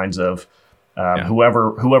along the lines of,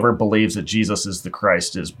 whoever believes that Jesus is the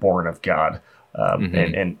Christ is born of God.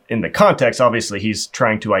 And in the context, obviously, he's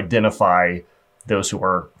trying to identify those who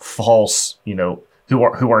are false,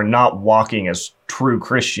 who are not walking as true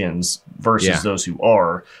Christians versus those who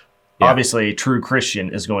are. Yeah. Obviously, a true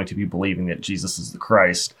Christian is going to be believing that Jesus is the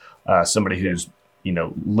Christ, somebody who's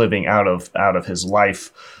living out of his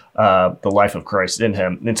life, the life of Christ in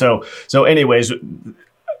him. And so anyways,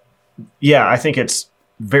 I think it's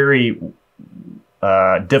very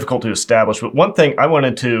difficult to establish. But one thing I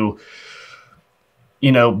wanted to,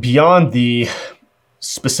 beyond the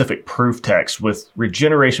specific proof text with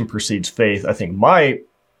regeneration precedes faith, I think my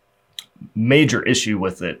major issue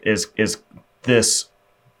with it is this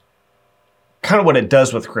kind of what it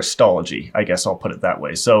does with Christology. I guess I'll put it that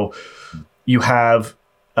way. So you have,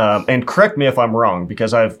 and correct me if I'm wrong,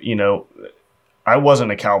 because I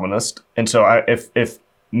wasn't a Calvinist, and so if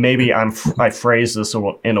maybe I phrase this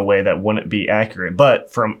in a way that wouldn't be accurate,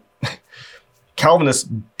 but from Calvinists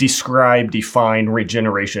define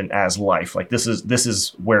regeneration as life. Like, this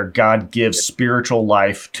is where God gives spiritual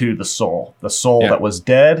life to the soul. The soul that was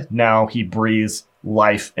dead, now he breathes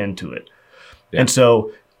life into it. Yeah. And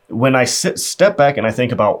so when I step back and I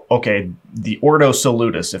think about, okay, the Ordo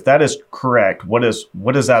Salutis, if that is correct, what does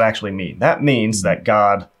that actually mean? That means that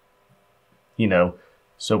God,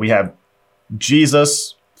 so we have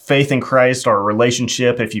Jesus, faith in Christ, our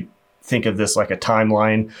relationship. If you think of this like a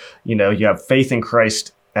timeline, you have faith in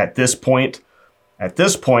Christ at this point. At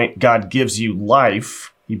this point, God gives you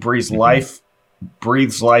life. He breathes life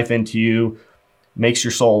into you, makes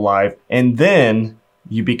your soul alive, and then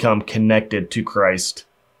you become connected to Christ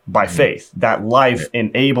by faith. That life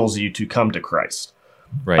enables you to come to Christ.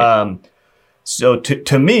 Right. So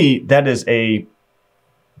to me, that is it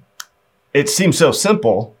seems so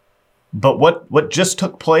simple, but what just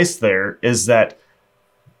took place there is that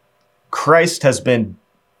Christ has been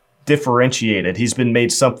differentiated. He's been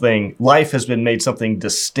made something, life has been made something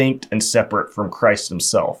distinct and separate from Christ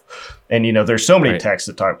himself. And, there's so many texts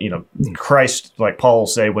that talk, Christ, like Paul will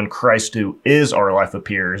say, when Christ, who is our life,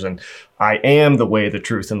 appears, and I am the way, the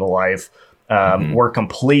truth, and the life. We're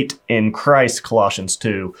complete in Christ, Colossians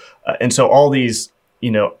 2. And so all these,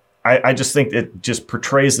 I just think it just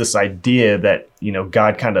portrays this idea that,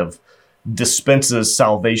 God kind of dispenses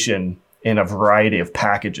salvation in a variety of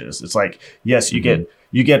packages. It's like, yes, you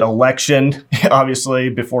get election, obviously,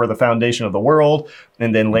 before the foundation of the world,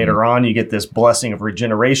 and then later on you get this blessing of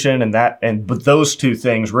regeneration, but those two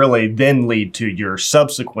things really then lead to your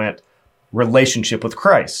subsequent relationship with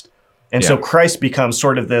Christ. And so Christ becomes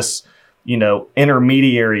sort of this,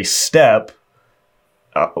 intermediary step,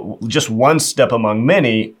 just one step among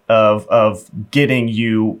many of getting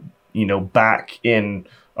you, back in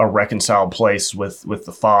a reconciled place with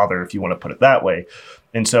the Father, if you want to put it that way.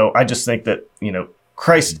 And so I just think that,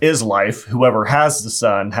 Christ is life. Whoever has the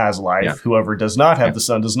Son has life. Yeah. Whoever does not have the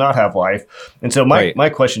Son does not have life. And so my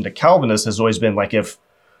question to Calvinists has always been like,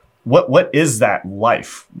 what is that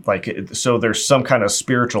life? Like, so there's some kind of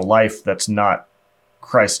spiritual life that's not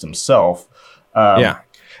Christ himself.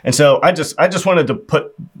 And so I just wanted to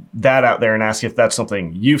put that out there and ask if that's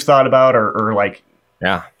something you've thought about, or like,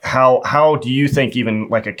 how do you think even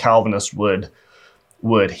like a Calvinist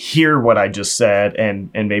would hear what I just said and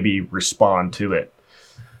maybe respond to it?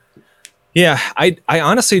 Yeah, I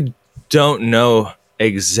honestly don't know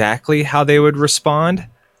exactly how they would respond,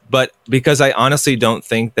 but because I honestly don't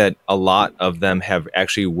think that a lot of them have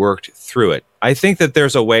actually worked through it. I think that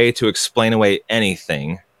there's a way to explain away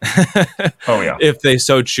anything. If they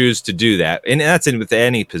so choose to do that. And that's with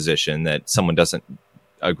any position that someone doesn't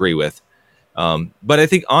agree with. But I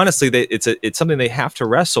think honestly that it's something they have to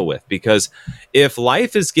wrestle with, because if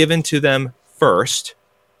life is given to them first,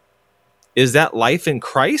 is that life in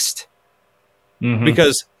Christ?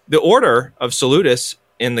 Because the order of salutis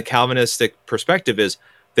in the Calvinistic perspective is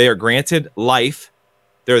they are granted life,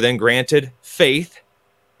 they're then granted faith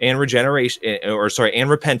and regeneration, and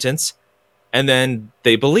repentance, and then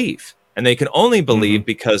they believe. And they can only believe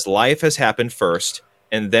because life has happened first,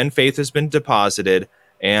 and then faith has been deposited,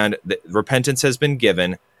 and repentance has been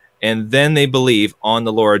given, and then they believe on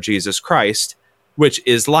the Lord Jesus Christ, which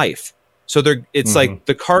is life. So it's like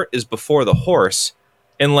the cart is before the horse,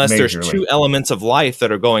 unless there's two elements of life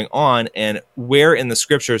that are going on. And where in the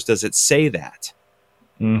scriptures does it say that?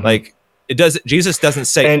 Like, Jesus doesn't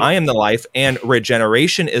say, I am the life, and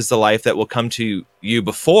regeneration is the life that will come to you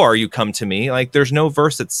before you come to me. Like, there's no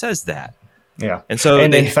verse that says that. Yeah. And so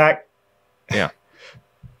in fact,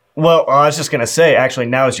 well, I was just going to say, actually,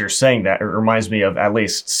 now as you're saying that, it reminds me of at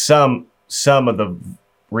least some of the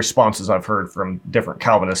responses I've heard from different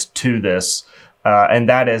Calvinists to this. And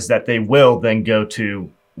that is that they will then go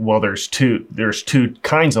to, well, there's two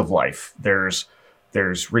kinds of life. There's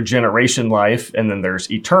regeneration life, and then there's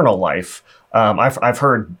eternal life. I've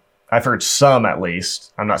heard some, at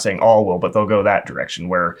least. I'm not saying all will, but they'll go that direction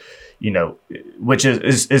where, which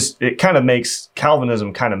is it kind of makes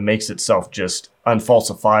Calvinism makes itself just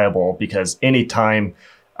unfalsifiable, because anytime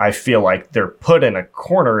I feel like they're put in a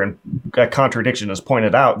corner and a contradiction is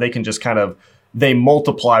pointed out, they can just they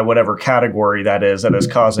multiply whatever category that is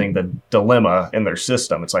causing the dilemma in their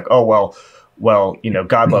system. It's like, oh, well,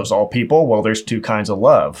 God loves all people. Well, there's two kinds of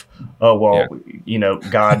love. Oh, well,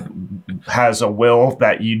 God has a will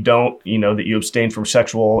that you don't, that you abstain from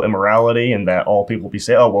sexual immorality, and that all people be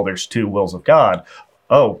saved. Oh, well, there's two wills of God.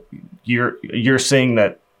 Oh, you're saying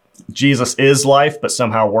that Jesus is life, but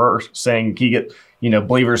somehow we're saying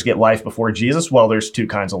believers get life before Jesus. Well, there's two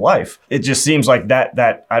kinds of life. It just seems like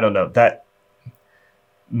that I don't know, that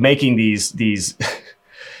making these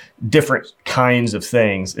different kinds of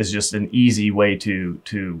things is just an easy way to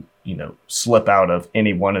slip out of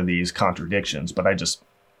any one of these contradictions. But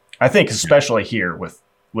I think especially here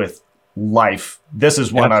with life, this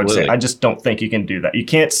is one. Absolutely. I would say I just don't think you can do that. You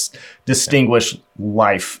can't distinguish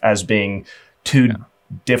life as being two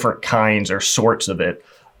different kinds or sorts of it.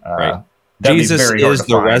 Right. Jesus is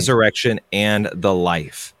the resurrection and the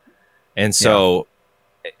life. And so,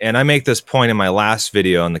 and I make this point in my last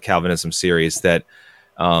video on the Calvinism series, that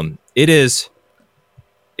it is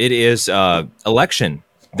election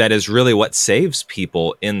that is really what saves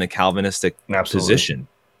people in the Calvinistic position,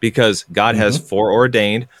 because God has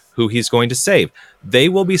foreordained who he's going to save. They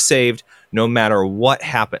will be saved no matter what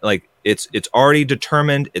happens. Like, it's already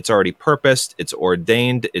determined, it's already purposed, it's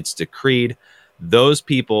ordained, it's decreed. Those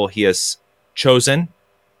people he has chosen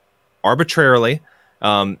arbitrarily,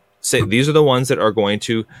 say these are the ones that are going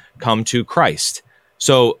to come to Christ.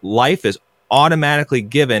 So life is automatically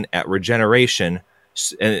given at regeneration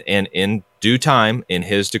And in due time, in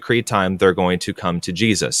his decreed time, they're going to come to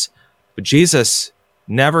Jesus. But Jesus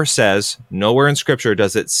never says, nowhere in Scripture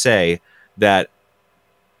does it say that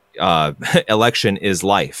election is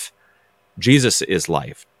life. Jesus is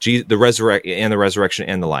life, the resurrection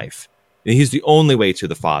and the life. He's the only way to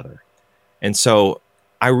the Father. And so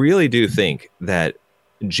I really do think that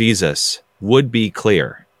Jesus would be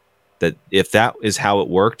clear, that if that is how it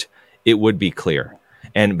worked, it would be clear.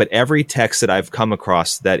 But every text that I've come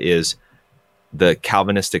across that is the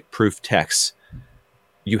Calvinistic proof text,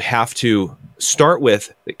 you have to start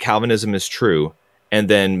with that Calvinism is true and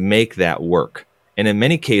then make that work. And in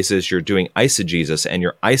many cases, you're doing eisegesis and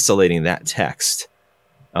you're isolating that text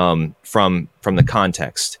from the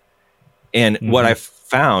context. And what I've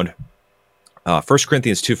found, 1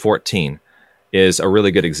 Corinthians 2:14 is a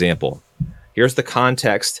really good example. Here's the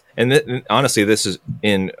context. And honestly, this is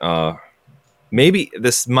in, maybe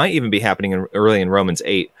this might even be happening early in Romans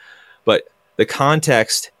 8, but the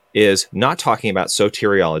context is not talking about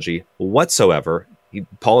soteriology whatsoever.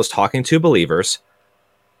 Paul is talking to believers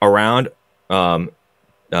around 1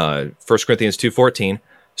 Corinthians 2:14.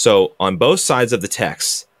 So on both sides of the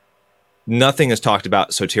text, nothing is talked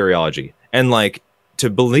about soteriology. And to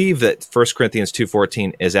believe that 1 Corinthians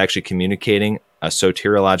 2:14 is actually communicating a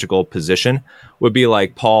soteriological position would be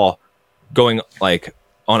like Paul going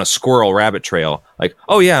on a squirrel rabbit trail.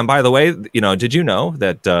 Oh yeah, and by the way, did you know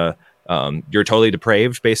that you're totally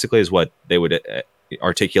depraved? Basically, is what they would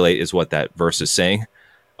articulate is what that verse is saying.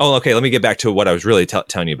 Oh, okay. Let me get back to what I was really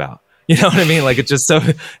telling you about. You know what I mean? It's just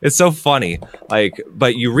it's so funny.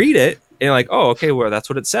 But you read it and you're like, oh, okay, well, that's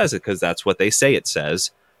what it says, because that's what they say it says.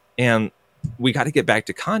 And we got to get back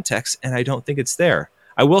to context, and I don't think it's there.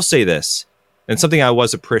 I will say this, and something I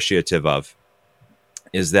was appreciative of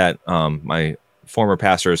is that my former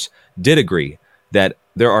pastors did agree that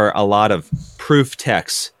there are a lot of proof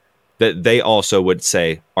texts that they also would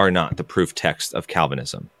say are not the proof text of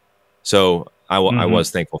Calvinism. So I was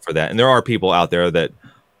thankful for that. And there are people out there that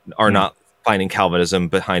are not finding Calvinism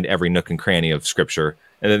behind every nook and cranny of Scripture.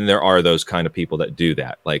 And then there are those kind of people that do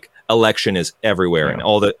that. Election is everywhere, and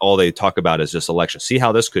all they talk about is just election. See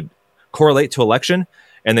how this could correlate to election,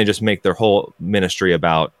 and they just make their whole ministry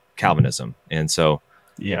about Calvinism. And so,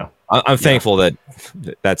 I'm thankful that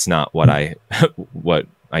that's not what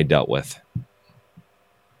I dealt with.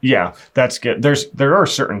 Yeah, that's good. There are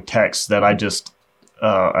certain texts that I just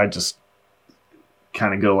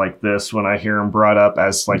kind of go like this when I hear them brought up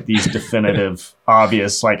as these definitive,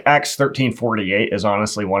 obvious. Acts 13:48 is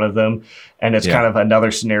honestly one of them, and it's kind of another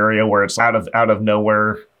scenario where it's out of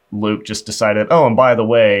nowhere. Luke just decided, oh, and by the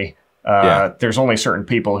way, there's only certain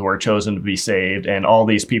people who are chosen to be saved, and all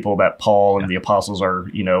these people that Paul and the apostles are,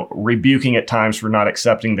 rebuking at times for not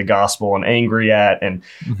accepting the gospel and angry at, and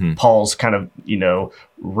Paul's kind of,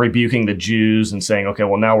 rebuking the Jews and saying, okay,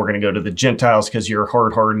 well, now we're going to go to the Gentiles because you're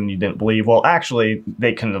hard-hearted and you didn't believe. Well, actually,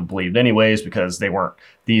 they couldn't have believed anyways because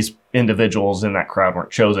these individuals in that crowd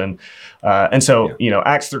weren't chosen. And so,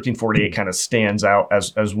 Acts 13:48 kind of stands out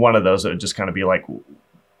as one of those that would just kind of be like,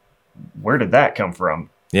 where did that come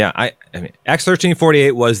from? Yeah, I mean, Acts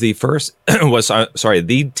 13:48 was the first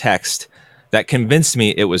the text that convinced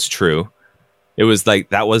me it was true. It was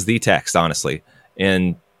that was the text, honestly,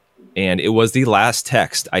 and it was the last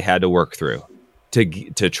text I had to work through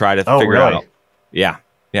to try to figure out. Yeah.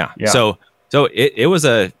 So it was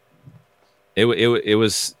the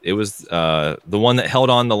one that held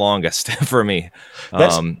on the longest for me.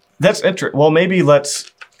 That's interesting. Well, maybe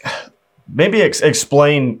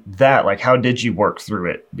explain that. How did you work through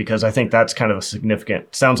it? Because I think that's kind of a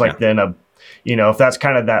significant. Sounds like then if that's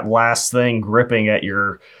kind of that last thing gripping at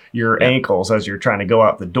your ankles as you're trying to go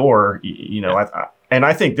out the door. And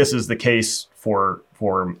I think this is the case for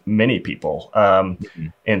many people.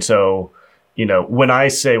 And so, when I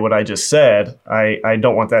say what I just said, I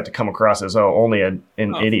don't want that to come across as, only an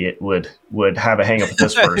idiot would have a hang up with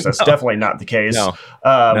this verse. That's definitely not the case.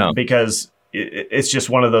 No. Because it's just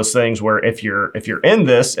one of those things where if you're in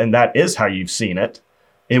this and that is how you've seen it,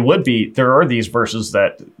 it would be, there are these verses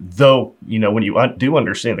that, though, when you do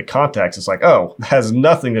understand the context, it's like, oh, it has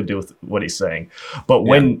nothing to do with what he's saying. But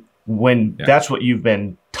when that's what you've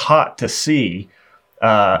been taught to see,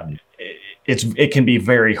 it can be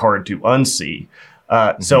very hard to unsee.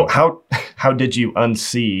 So how did you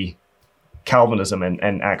unsee Calvinism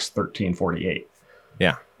and Acts 13:48?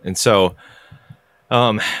 Yeah. And so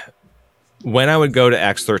when I would go to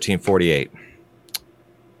Acts 13:48,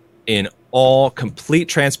 in all complete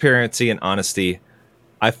transparency and honesty,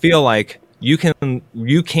 I feel like you can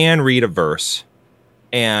read a verse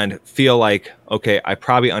and feel like, okay, I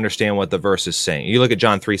probably understand what the verse is saying. You look at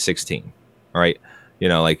John 3:16, all right?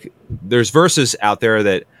 Like there's verses out there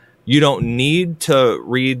that you don't need to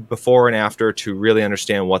read before and after to really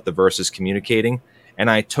understand what the verse is communicating. And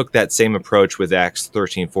I took that same approach with Acts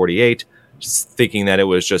 13:48, just thinking that it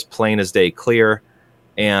was just plain as day clear.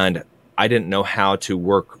 And I didn't know how to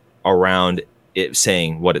work around it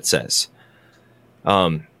saying what it says.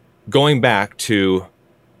 Going back to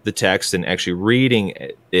the text and actually reading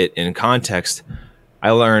it in context,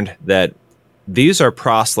 I learned that these are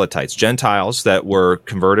proselytes, Gentiles that were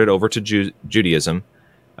converted over to Judaism.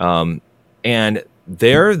 And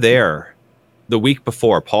they're there the week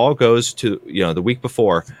before. Paul goes to, the week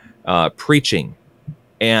before, preaching,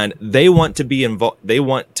 and they want to be involved. They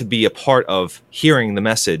want to be a part of hearing the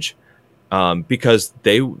message, because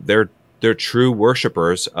they're true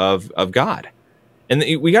worshipers of God.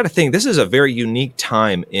 And we got to think this is a very unique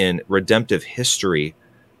time in redemptive history,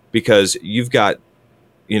 because you've got,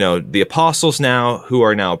 the apostles now who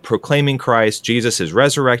are now proclaiming Christ. Jesus is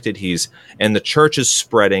resurrected. And the church is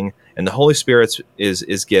spreading, and the Holy Spirit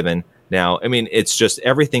is given now. I mean, it's just,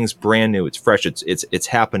 everything's brand new. It's fresh. It's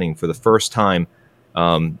happening for the first time,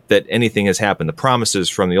 that anything has happened. The promises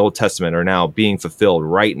from the Old Testament are now being fulfilled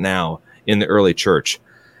right now in the early church.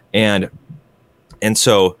 And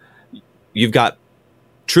so you've got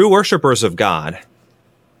true worshipers of God,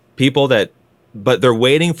 people but they're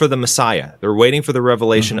waiting for the Messiah. They're waiting for the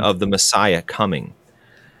revelation of the Messiah coming.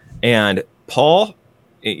 And Paul,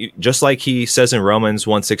 just like he says in Romans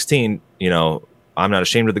 1:16, I'm not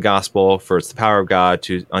ashamed of the gospel, for it's the power of God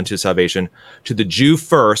unto salvation, to the Jew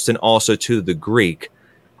first and also to the Greek.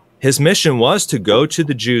 His mission was to go to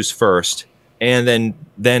the Jews first and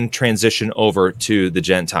then transition over to the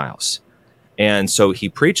Gentiles. And so he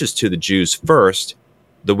preaches to the Jews first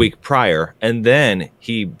the week prior, and then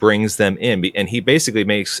he brings them in, and he basically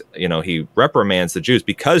makes, he reprimands the Jews,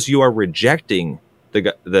 because you are rejecting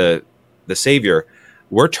the Savior.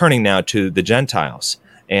 We're turning now to the Gentiles,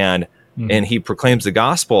 and he proclaims the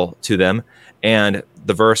gospel to them. And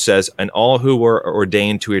the verse says, and all who were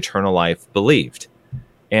ordained to eternal life believed.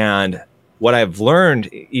 And what I've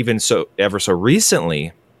learned ever so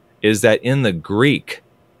recently is that in the Greek,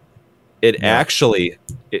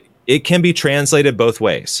 it can be translated both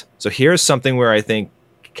ways. So here's something where I think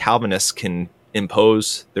Calvinists can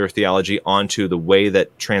impose their theology onto the way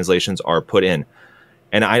that translations are put in.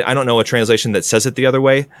 And I don't know a translation that says it the other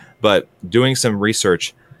way, but doing some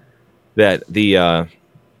research, that the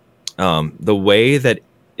way that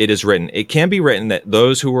it is written, it can be written that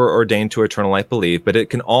those who were ordained to eternal life believe, but it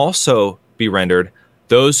can also be rendered,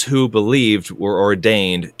 those who believed were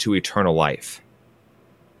ordained to eternal life.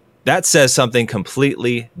 That says something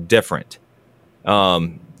completely different.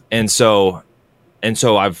 And so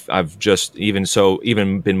I've just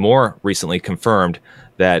even been more recently confirmed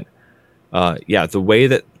that, the way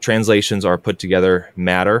that translations are put together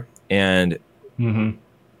matter. And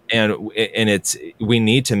we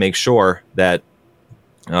need to make sure that,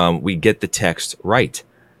 we get the text right.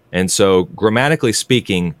 And so grammatically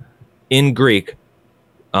speaking, in Greek,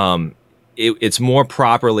 it's more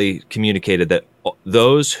properly communicated that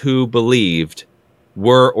those who believed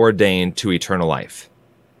were ordained to eternal life,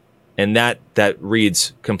 and that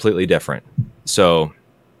reads completely different. So,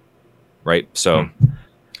 right? So,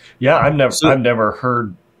 yeah, I've never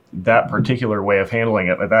heard that particular way of handling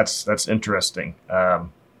it, but that's interesting.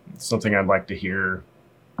 Something I'd like to hear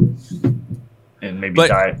and maybe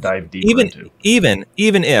dive deeper into. Even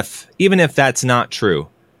if that's not true,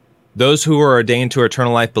 those who were ordained to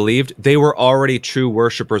eternal life believed, they were already true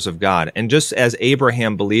worshipers of God. And just as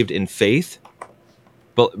Abraham believed in faith,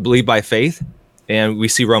 believed by faith, and we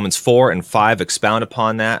see Romans 4 and 5 expound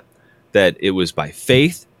upon that it was by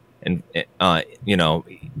faith, and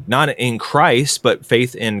not in Christ, but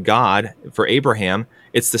faith in God. For Abraham,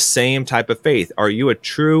 it's the same type of faith. Are you a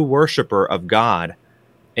true worshiper of God?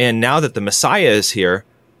 And now that the Messiah is here,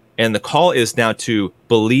 and the call is now to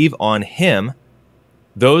believe on him,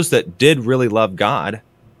 those that did really love God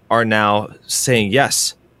are now saying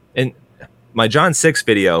yes. And my John 6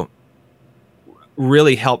 video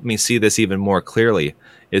really helped me see this even more clearly,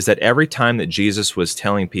 is that every time that Jesus was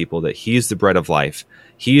telling people that he's the bread of life,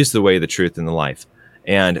 he's the way, the truth, and the life,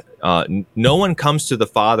 and no one comes to the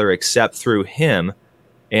Father except through him,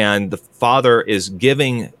 and the Father is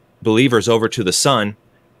giving believers over to the Son,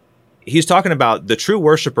 he's talking about the true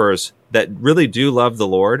worshipers that really do love the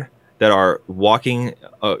Lord, that are walking,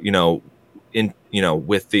 with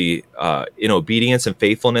the in obedience and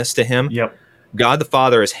faithfulness to him. Yep. God the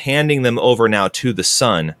Father is handing them over now to the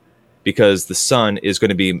Son, because the Son is going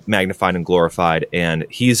to be magnified and glorified, and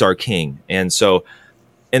he's our King. And so,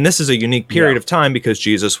 and this is a unique period of time, because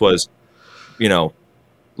Jesus was,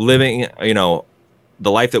 living,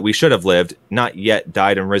 the life that we should have lived, not yet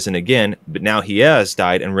died and risen again, but now he has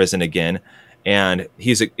died and risen again. And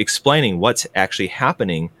he's explaining what's actually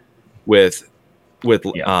happening with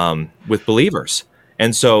believers.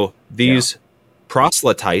 And so these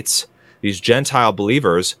proselytes, these Gentile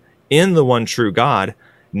believers in the one true God,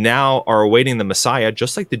 now are awaiting the Messiah,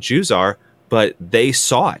 just like the Jews are, but they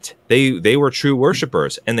saw it. They were true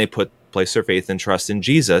worshipers, and they placed their faith and trust in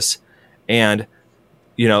Jesus. And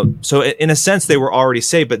so in a sense, they were already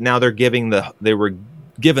saved, but now they were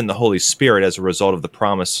given the Holy Spirit as a result of the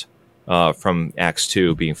promise from Acts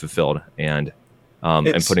 2 being fulfilled, and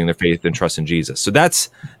putting their faith and trust in Jesus. So that's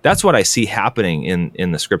what I see happening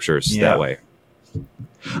in the scriptures that way.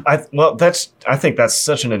 I think that's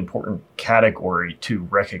such an important category to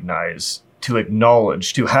recognize, to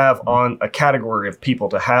acknowledge, to have on a category of people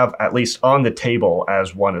to have at least on the table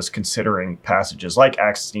as one is considering passages like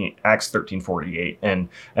Acts 13:48, and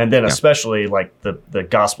then especially like the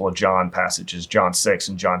Gospel of John passages, John 6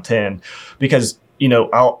 and John 10, because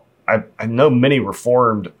I know many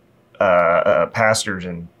Reformed pastors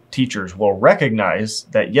and teachers will recognize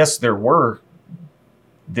that yes, there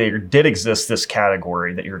did exist this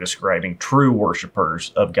category that you're describing, true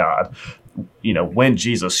worshipers of God, when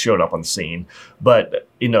Jesus showed up on the scene. But,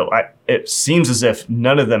 it seems as if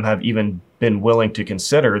none of them have even been willing to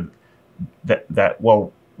consider that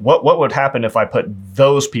what would happen if I put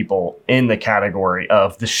those people in the category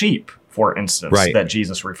of the sheep, for instance, that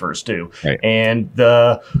Jesus refers to, and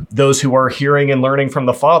those who are hearing and learning from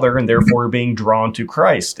the Father and therefore being drawn to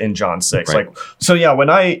Christ in John 6. When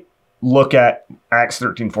I look at Acts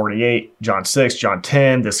 13:48, John 6, John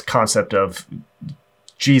 10, this concept of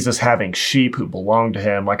Jesus having sheep who belong to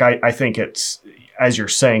him, I think it's, as you're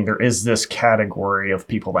saying, there is this category of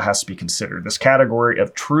people that has to be considered, this category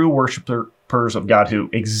of true worshipers of God who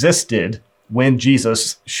existed when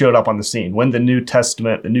Jesus showed up on the scene, when the New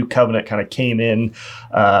Testament, the New Covenant kind of came in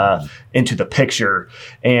into the picture.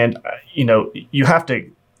 And, you have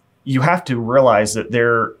to realize that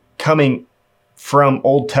they're coming from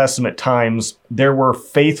Old Testament times. There were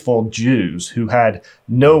faithful Jews who had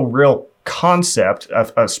no real concept,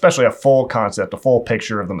 especially a full concept, a full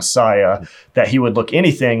picture of the Messiah, that he would look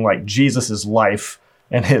anything like Jesus's life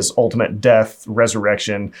and his ultimate death,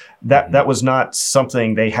 resurrection. That was not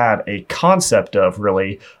something they had a concept of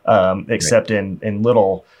really, except in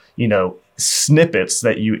little, snippets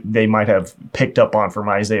that they might have picked up on from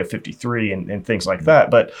Isaiah 53 and things like that.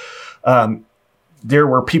 But there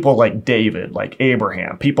were people like David, like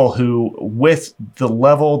Abraham, people who, with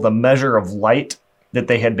the measure of light that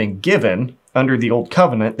they had been given under the Old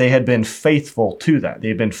Covenant, they had been faithful to that. They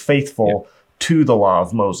had been faithful to the law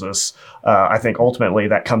of Moses. I think ultimately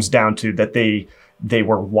that comes down to that they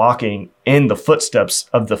were walking in the footsteps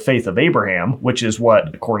of the faith of Abraham, which is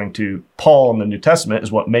what, according to Paul in the New Testament,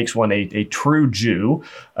 is what makes one a true Jew,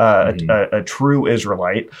 a true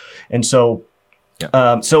Israelite. And so,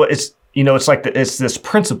 so it's, it's this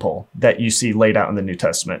principle that you see laid out in the New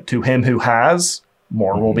Testament. To him who has,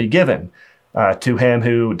 more will be given. To him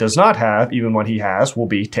who does not have, even what he has will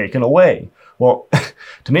be taken away. Well,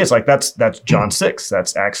 to me, it's like that's John 6.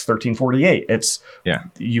 That's Acts 13:48. It's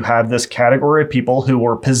you have this category of people who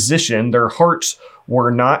were positioned, their hearts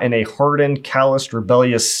were not in a hardened, calloused,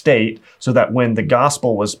 rebellious state, so that when the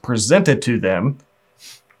gospel was presented to them,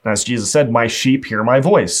 as Jesus said, my sheep hear my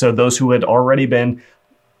voice. So those who had already been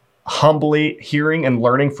humbly hearing and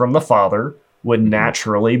learning from the Father would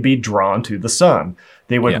naturally be drawn to the Son.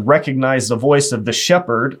 They would recognize the voice of the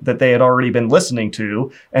shepherd that they had already been listening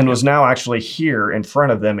to and was now actually here in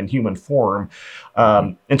front of them in human form.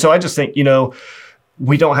 And so I just think,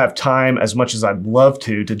 we don't have time, as much as I'd love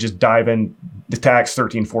to just dive in to Acts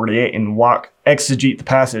 13:48 and exegete the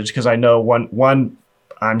passage, because I know one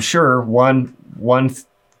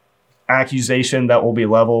accusation that will be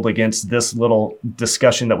leveled against this little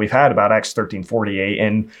discussion that we've had about Acts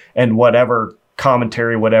 13:48 and whatever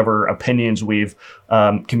commentary, whatever opinions we've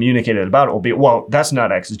communicated about it will be, well, that's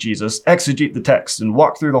not exegesis. Exegete the text and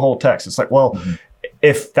walk through the whole text. It's like, well,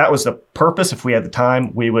 if that was the purpose, if we had the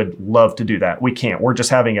time, we would love to do that. We can't. We're just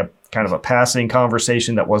having a kind of a passing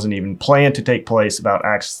conversation that wasn't even planned to take place about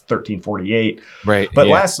Acts 13:48. Right. But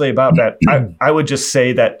lastly about that, I would just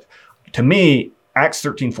say that to me, Acts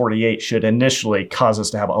 13:48 should initially cause us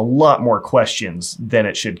to have a lot more questions than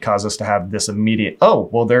it should cause us to have this immediate, oh,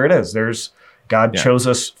 well, there it is. God chose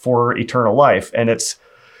us for eternal life. And it's,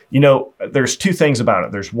 there's two things about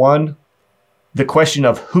it. There's one, the question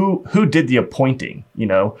of who did the appointing.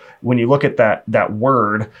 When you look at that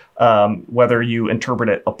word, whether you interpret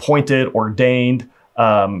it appointed, ordained,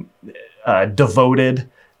 devoted,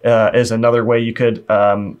 is another way you could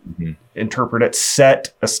interpret it,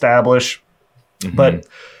 set, establish, Mm-hmm. but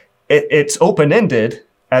it's open-ended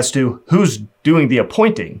as to who's doing the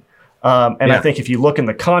appointing. And I think if you look in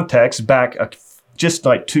the context back just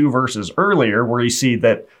like 2 verses earlier, where you see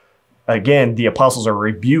that, again, the apostles are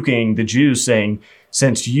rebuking the Jews, saying,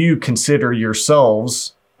 since you consider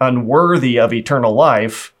yourselves unworthy of eternal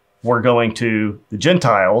life, we're going to the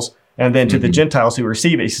Gentiles, and then to the Gentiles who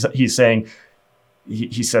receive it, he's saying,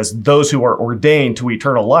 he says, those who are ordained to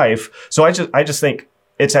eternal life. So I just think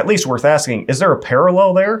it's at least worth asking, is there a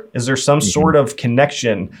parallel there? Is there some sort of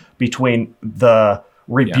connection between the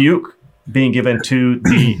rebuke being given to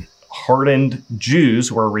the hardened Jews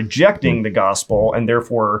who are rejecting the gospel and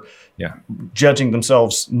therefore judging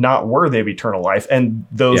themselves not worthy of eternal life, and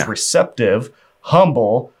those receptive,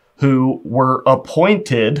 humble, who were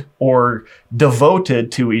appointed or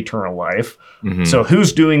devoted to eternal life? So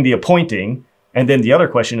who's doing the appointing? And then the other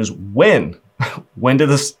question is when? When did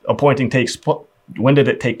this appointing when did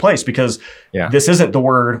it take place? Because this isn't the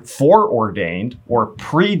word foreordained or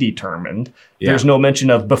predetermined. There's no mention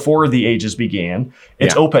of before the ages began.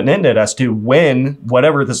 It's open-ended as to when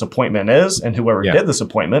whatever this appointment is, and whoever did this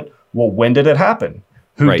appointment, well, when did it happen?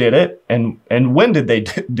 Who did it? And when did they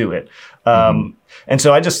do it? And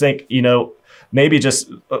so I just think, maybe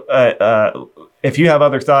just if you have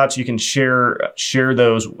other thoughts, you can share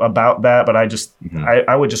those about that. But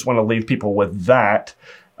I would just want to leave people with that.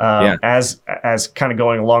 As kind of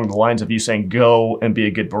going along the lines of you saying, go and be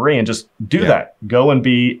a good Berean, just do that. Go and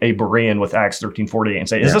be a Berean with Acts 13:48 and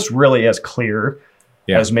say, is this really as clear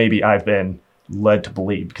as maybe I've been led to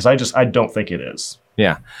believe? Because I don't think it is.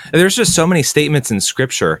 Yeah. There's just so many statements in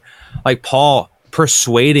Scripture, like Paul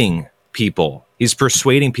persuading people. He's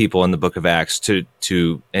persuading people in the book of Acts to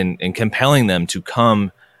compelling them to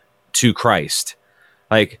come to Christ.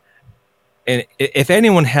 Like, and if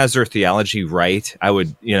anyone has their theology right, I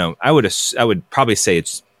would probably say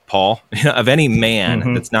it's Paul. Of any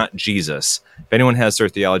man that's not Jesus, if anyone has their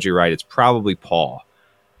theology right, it's probably Paul.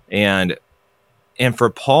 And for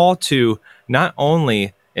Paul to not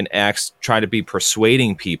only in Acts try to be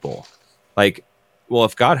persuading people, like, well,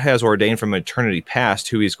 if God has ordained from eternity past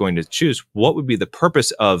who he's going to choose, what would be the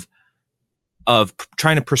purpose of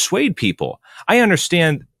trying to persuade people? I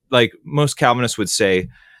understand, like most Calvinists would say,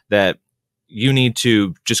 that you need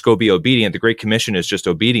to just go be obedient. The Great Commission is just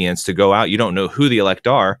obedience, to go out. You don't know who the elect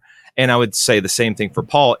are. And I would say the same thing for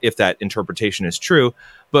Paul, if that interpretation is true.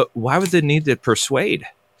 But why would they need to persuade?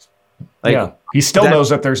 Like, he still knows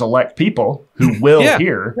that there's elect people who will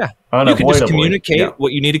hear. You can just communicate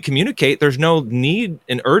what you need to communicate. There's no need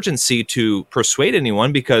and urgency to persuade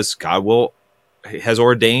anyone, because God has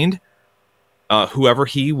ordained whoever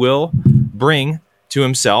he will bring to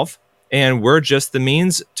himself. And we're just the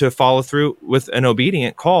means to follow through with an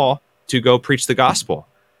obedient call to go preach the gospel.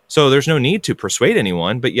 So there's no need to persuade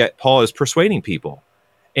anyone, but yet Paul is persuading people.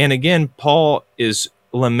 And again, Paul is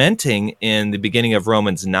lamenting in the beginning of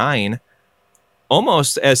Romans 9,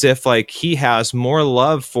 almost as if like he has more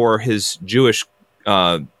love for his Jewish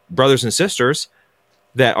brothers and sisters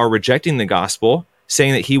that are rejecting the gospel,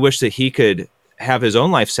 saying that he wished that he could have his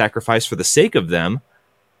own life sacrificed for the sake of them.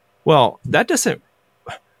 Well, that doesn't...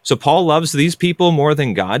 So Paul loves these people more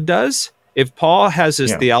than God does? If Paul has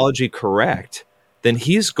his theology correct, then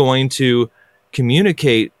he's going to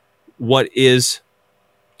communicate what is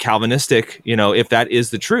Calvinistic, if that is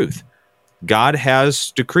the truth. God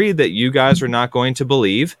has decreed that you guys are not going to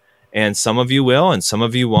believe, and some of you will, and some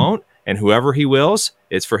of you won't, and whoever he wills,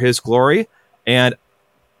 it's for his glory, and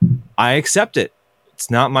I accept it. It's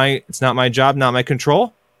not my job, not my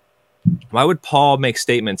control. Why would Paul make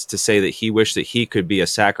statements to say that he wished that he could be a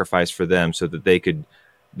sacrifice for them so that they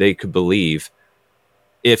could believe,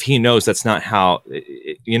 if he knows that's not how,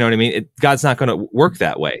 you know what I mean? God's not going to work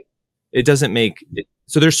that way. It doesn't make it.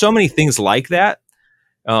 So there's so many things like that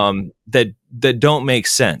that don't make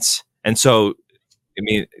sense. And so, I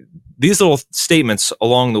mean, these little statements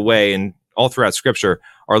along the way and all throughout Scripture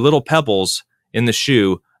are little pebbles in the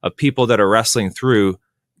shoe of people that are wrestling through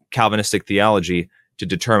Calvinistic theology to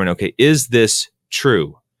determine, okay, is this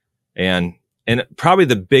true? And probably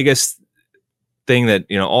the biggest thing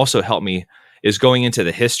that also helped me is going into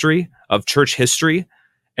the history of church history,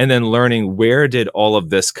 and then learning where did all of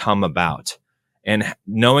this come about, and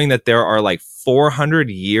knowing that there are like 400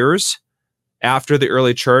 years after the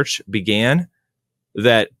early church began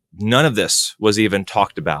that none of this was even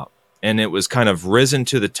talked about, and it was kind of risen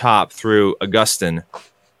to the top through Augustine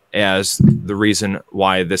as the reason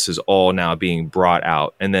why this is all now being brought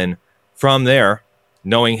out. And then from there,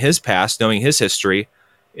 knowing his past, knowing his history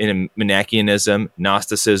in Manichaeanism,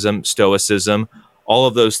 Gnosticism, Stoicism, all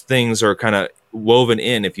of those things are kind of woven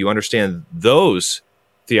in if you understand those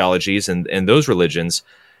theologies and those religions,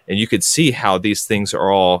 and you could see how these things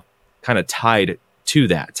are all kind of tied to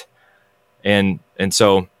that. And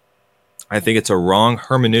so I think it's a wrong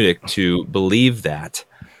hermeneutic to believe that,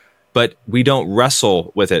 but we don't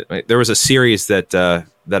wrestle with it. There was a series that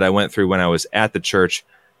I went through when I was at the church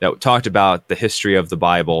that talked about the history of the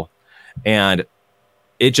Bible, and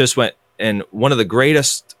it just went. And one of the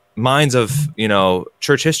greatest minds of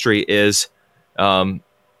church history is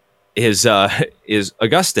Augustine.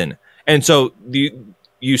 And so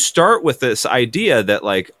you start with this idea that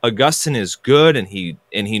like Augustine is good, and he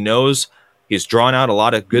knows, he's drawn out a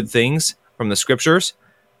lot of good things from the scriptures,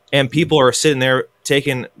 and people are sitting there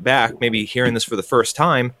taken back, maybe hearing this for the first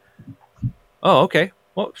time. Oh, okay.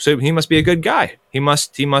 Well, so he must be a good guy. He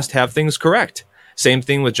must have things correct. Same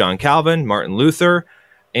thing with John Calvin, Martin Luther,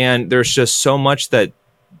 and there's just so much that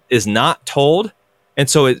is not told, and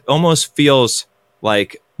so it almost feels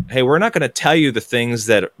like, hey, we're not going to tell you the things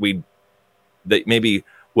that maybe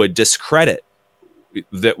would discredit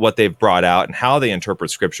that what they've brought out and how they interpret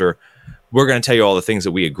scripture. We're going to tell you all the things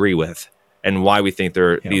that we agree with and why we think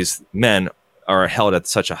these men are held at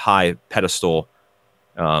such a high pedestal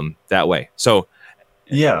that way. So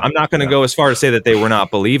I'm not going to go as far to say that they were not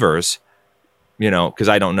believers, because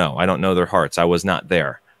I don't know their hearts. I was not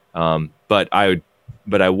there. But I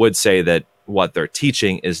would say that what they're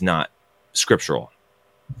teaching is not scriptural.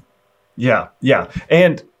 Yeah.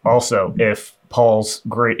 And also, if Paul's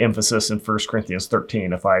great emphasis in 1 Corinthians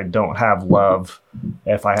 13, if I don't have love,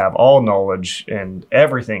 if I have all knowledge and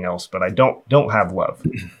everything else, but I don't have love,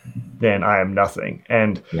 then I am nothing.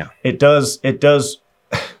 And it does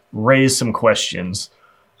raise some questions.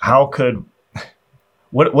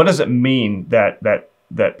 What does it mean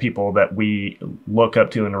that people that we look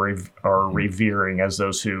up to and are revering as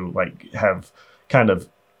those who like have kind of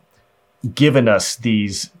given us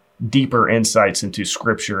these deeper insights into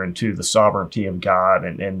scripture and to the sovereignty of God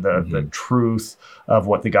and the truth of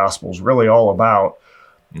what the gospel is really all about.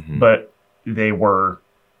 But they were,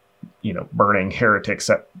 burning heretics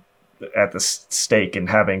at the stake and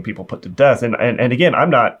having people put to death. And again,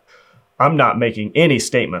 I'm not making any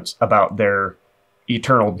statements about their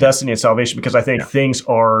eternal destiny and salvation, because I think things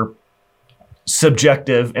are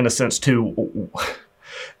subjective in a sense too.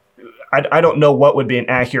 I don't know what would be an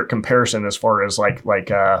accurate comparison as far as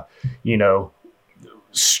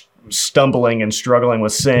stumbling and struggling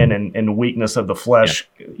with sin and weakness of the flesh,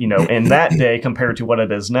 in that day compared to what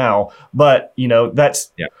it is now. But,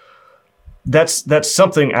 that's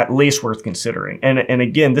something at least worth considering. And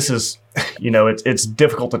again, this is, it's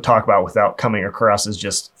difficult to talk about without coming across as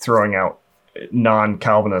just throwing out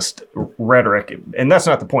non-Calvinist rhetoric. And that's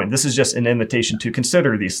not the point. This is just an invitation to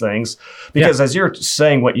consider these things, because as you're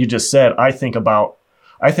saying what you just said, I think about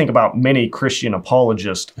many Christian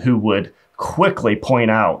apologists who would quickly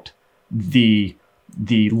point out the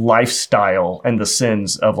lifestyle and the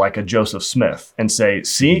sins of like a Joseph Smith and say,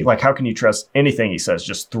 see, like, how can you trust anything he says?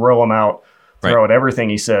 Just throw him out, throw out everything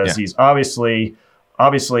he says. He's obviously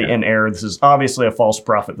in error. This is obviously a false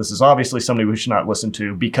prophet. This is obviously somebody we should not listen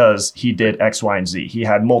to because he did X, Y, and Z. He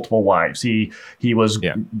had multiple wives. He was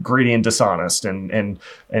greedy and dishonest and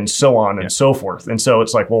so on and so forth. And so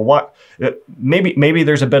it's like, well, what? Maybe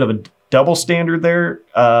there's a bit of a double standard there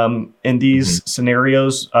in these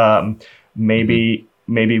scenarios. Maybe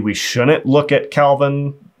we shouldn't look at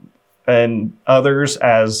Calvin and others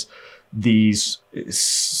as these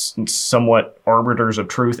somewhat arbiters of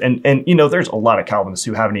truth. And there's a lot of Calvinists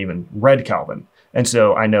who haven't even read Calvin. And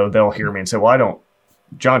so I know they'll hear me and say, well,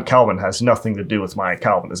 John Calvin has nothing to do with my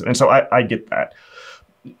Calvinism. And so I get that.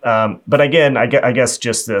 But again, I guess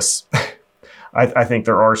just this, I think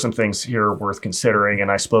there are some things here worth considering.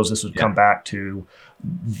 And I suppose this would come back to,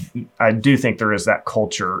 I do think there is that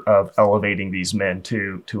culture of elevating these men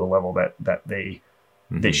to a level that they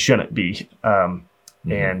shouldn't be.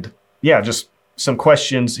 And just some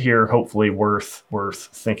questions here, hopefully worth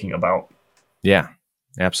thinking about. Yeah,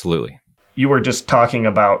 absolutely. You were just talking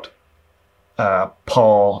about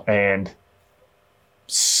Paul and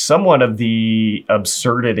somewhat of the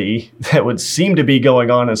absurdity that would seem to be going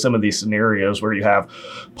on in some of these scenarios where you have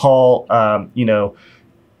Paul,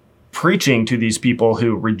 preaching to these people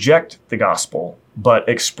who reject the gospel, but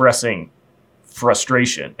expressing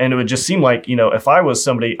frustration. And it would just seem like, if I was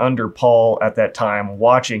somebody under Paul at that time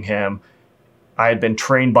watching him, I had been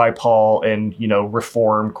trained by Paul in,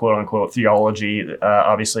 Reformed, quote unquote, theology.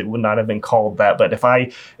 Obviously, it would not have been called that. But if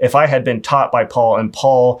I had been taught by Paul and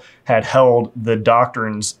Paul had held the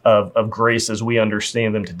doctrines of grace as we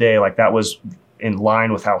understand them today, like that was in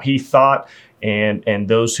line with how he thought, and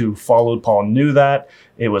those who followed Paul knew that.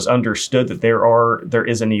 It was understood that there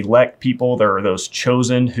is an elect people. There are those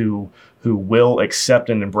chosen who will accept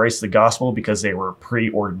and embrace the gospel because they were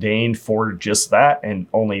preordained for just that, and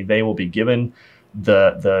only they will be given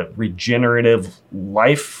the regenerative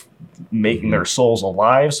life, making their souls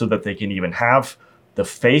alive so that they can even have the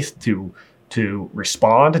faith to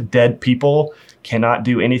respond. Dead people cannot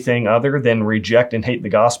do anything other than reject and hate the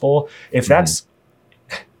gospel. If that's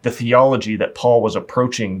the theology that Paul was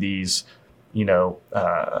approaching these,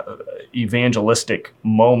 evangelistic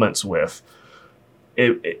moments with,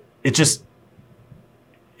 it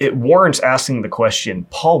warrants asking the question,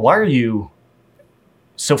 Paul, why are you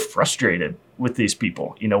so frustrated with these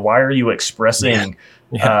people? Why are you expressing,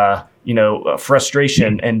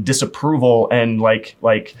 frustration and disapproval and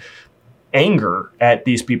like anger at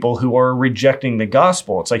these people who are rejecting the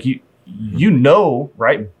gospel? It's like,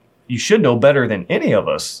 right? You should know better than any of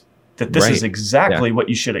us that this is exactly what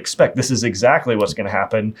you should expect. This is exactly what's going to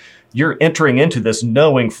happen. You're entering into this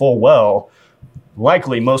knowing full well,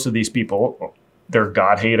 likely most of these people, they're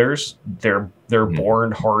God haters. They're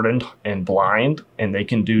born hardened and blind, and they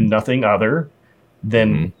can do nothing other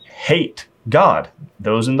than hate God.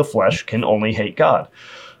 Those in the flesh can only hate God.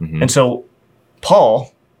 And so,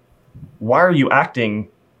 Paul, why are you acting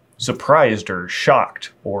surprised or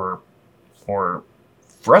shocked or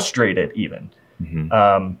frustrated even?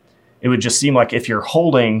 It would just seem like if you're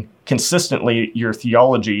holding consistently your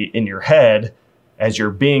theology in your head as you're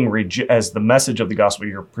being as the message of the gospel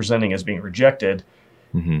you're presenting is being rejected,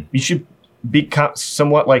 you should be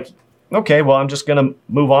somewhat like, okay, well, I'm just going to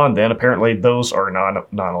move on then. Apparently those are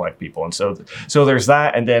non-elect people. And so there's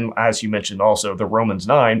that. And then, as you mentioned also, the Romans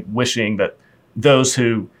 9, wishing that those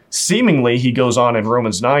who seemingly he goes on in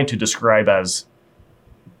Romans 9 to describe as,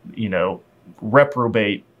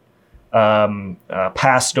 reprobate,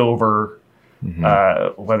 passed over,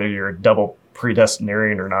 whether you're a double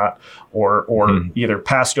predestinarian or not, or either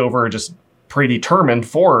passed over or just predetermined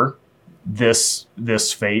for this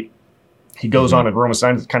fate. He goes on in Romans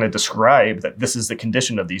 9 to kind of describe that this is the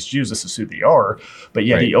condition of these Jews, this is who they are, but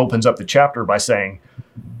yet he opens up the chapter by saying,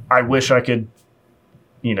 I wish I could,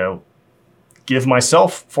 give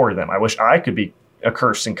myself for them. I wish I could be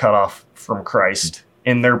accursed and cut off from Christ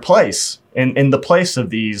in their place, in the place of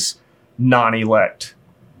these non-elect,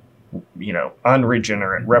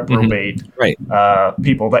 unregenerate, reprobate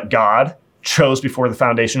people that God chose before the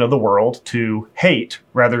foundation of the world to hate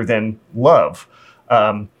rather than love.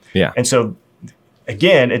 And so,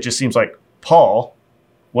 again, it just seems like, Paul,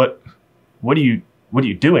 what are you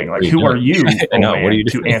doing? Like, who are you,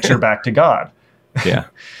 to answer back to God?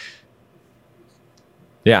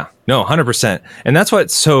 No, 100%. And that's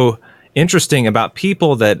what's so interesting about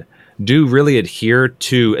people that do really adhere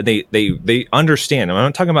to, they understand. I'm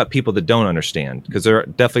not talking about people that don't understand, because there are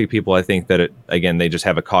definitely people, I think, that they just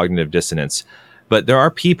have a cognitive dissonance. But there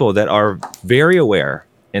are people that are very aware,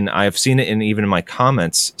 and I've seen it even in my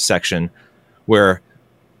comments section, where,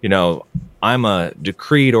 I'm a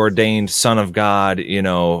decreed, ordained son of God,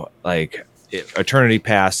 like eternity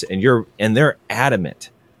past, and they're adamant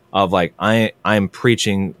of like, I'm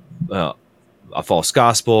preaching a false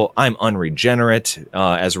gospel. I'm unregenerate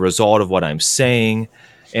as a result of what I'm saying.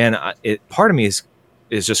 And part of me is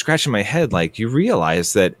just scratching my head. Like, you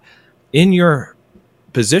realize that in your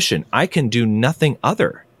position, I can do nothing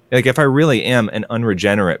other. Like, if I really am an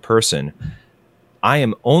unregenerate person, I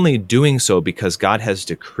am only doing so because God has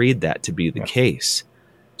decreed that to be the case.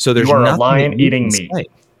 So there's nothing. You are a lion eating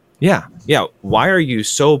meat. Yeah. Why are you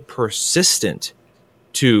so persistent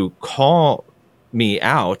to call me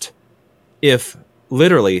out if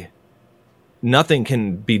literally nothing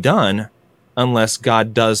can be done unless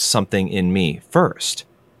God does something in me first?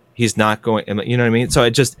 He's not going, you know what I mean? So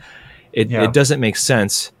it doesn't make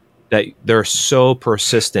sense that they're so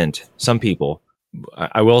persistent. Some people,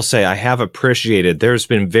 I will say, I have appreciated, there's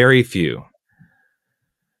been very few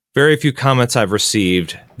comments I've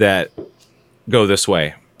received that go this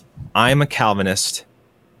way. I'm a Calvinist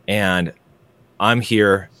and I'm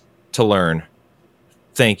here to learn.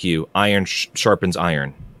 Thank you. Iron sharpens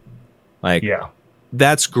iron. Like,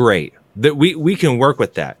 that's great. That we can work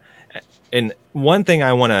with that. And one thing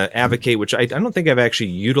I want to advocate, which I don't think I've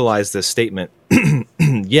actually utilized this statement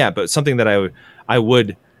but something that I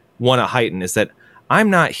would want to heighten is that I'm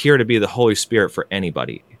not here to be the Holy Spirit for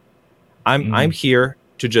anybody. I'm here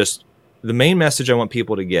to the main message I want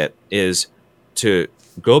people to get is to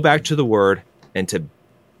go back to the Word and to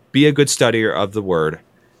be a good studier of the Word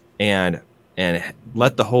and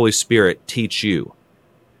let the Holy Spirit teach you.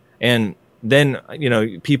 And then,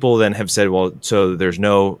 people then have said, well, so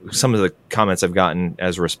some of the comments I've gotten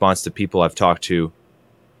as a response to people I've talked to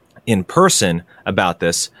in person about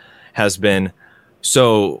this has been,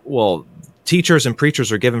 so, well, teachers and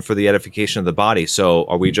preachers are given for the edification of the body. So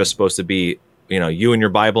are we just supposed to be, you and your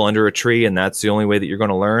Bible under a tree, and that's the only way that you're going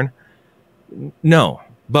to learn? No,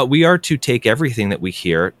 but we are to take everything that we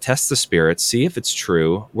hear, test the spirits, see if it's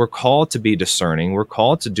true. We're called to be discerning. We're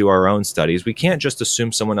called to do our own studies. We can't just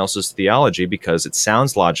assume someone else's theology because it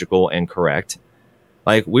sounds logical and correct.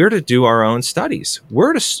 Like, we're to do our own studies.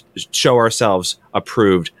 We're to show ourselves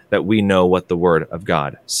approved that we know what the Word of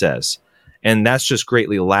God says. And that's just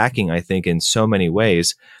greatly lacking, I think, in so many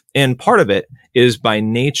ways. And part of it is by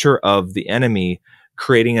nature of the enemy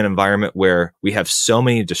creating an environment where we have so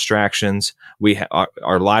many distractions.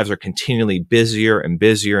 Our lives are continually busier and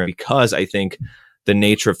busier, because I think the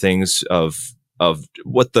nature of things of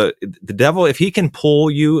what the devil, if he can pull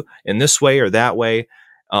you in this way or that way,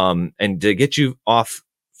 and to get you off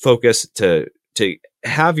focus, to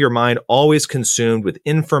have your mind always consumed with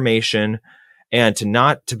information, and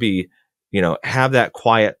to be, have that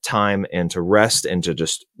quiet time and to rest and to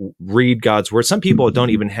just read God's word. Some people don't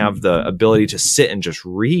even have the ability to sit and just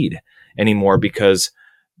read anymore because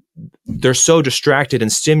they're so distracted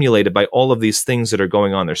and stimulated by all of these things that are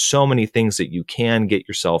going on. There's so many things that you can get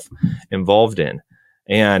yourself involved in.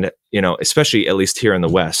 And, especially at least here in the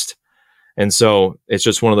West. And so it's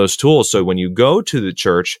just one of those tools. So when you go to the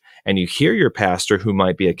church and you hear your pastor, who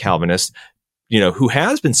might be a Calvinist, who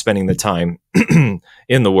has been spending the time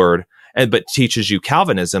in the word, but teaches you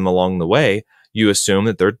Calvinism along the way, you assume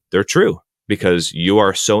that they're true because you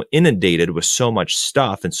are so inundated with so much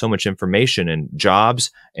stuff and so much information and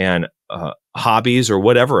jobs and hobbies or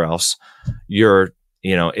whatever else.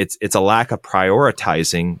 It's a lack of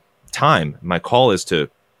prioritizing time. My call is to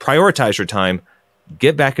prioritize your time,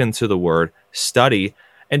 get back into the word, study,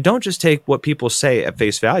 and don't just take what people say at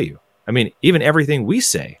face value. I mean, even everything we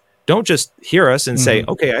say, don't just hear us and say,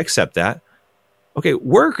 okay, I accept that. Okay,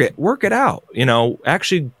 work it out,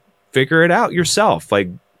 actually figure it out yourself. Like,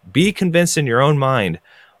 be convinced in your own mind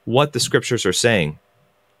what the scriptures are saying.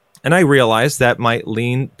 And I realize that might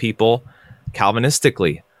lean people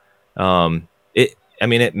Calvinistically.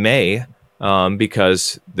 It may,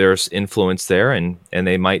 because there's influence there, and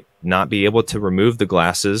they might not be able to remove the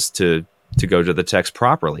glasses to go to the text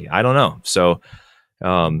properly. I don't know. So,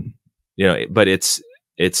 but it's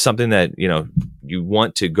something that, you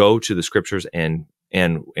want to go to the scriptures and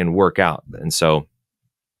work out. And so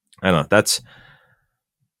I don't know,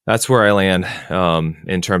 that's where I land,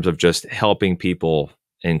 in terms of just helping people,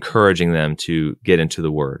 encouraging them to get into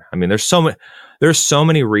the word. I mean, there's so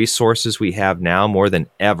many resources we have now more than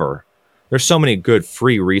ever. There's so many good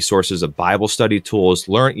free resources of Bible study tools.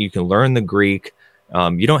 You can learn the Greek.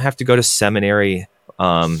 You don't have to go to seminary.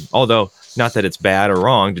 Although not that it's bad or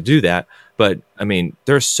wrong to do that, but I mean,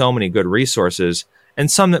 there's so many good resources, and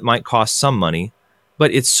some that might cost some money,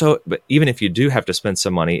 but even if you do have to spend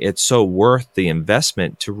some money, it's so worth the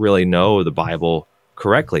investment to really know the Bible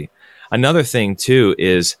correctly. Another thing too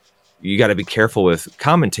is you got to be careful with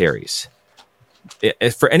commentaries.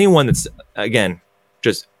 For anyone that's, again,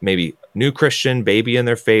 just maybe new Christian, baby in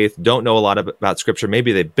their faith, don't know a lot about scripture.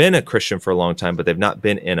 Maybe they've been a Christian for a long time, but they've not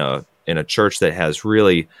been in a church that has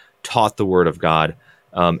really taught the word of God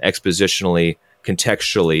expositionally,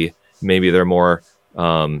 contextually. Maybe they're more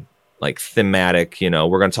like thematic, we're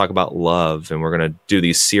going to talk about love and we're going to do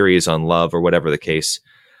these series on love or whatever the case.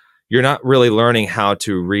 You're not really learning how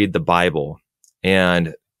to read the Bible.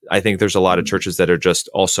 And I think there's a lot of churches that are just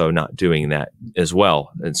also not doing that as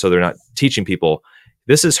well. And so they're not teaching people,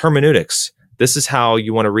 this is hermeneutics. This is how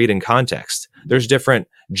you want to read in context. There's different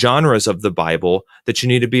genres of the Bible that you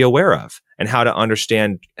need to be aware of and how to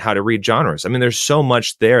understand how to read genres. I mean, there's so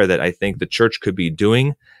much there that I think the church could be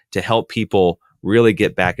doing to help people really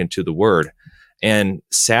get back into the word. And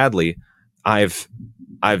sadly, I've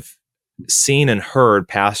seen and heard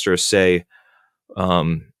pastors say,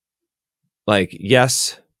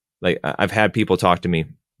 yes, I've had people talk to me.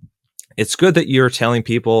 It's good that you're telling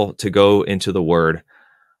people to go into the word,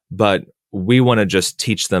 but we want to just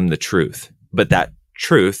teach them the truth. But that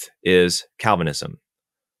truth is Calvinism.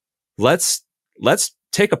 Let's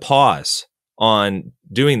take a pause on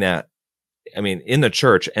doing that. I mean, in the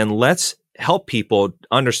church, and let's help people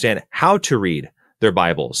understand how to read their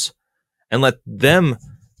Bibles and let them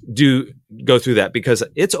go through that, because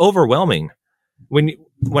it's overwhelming.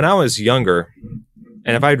 When I was younger,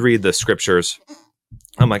 and if I'd read the scriptures,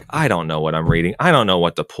 I'm like, I don't know what I'm reading. I don't know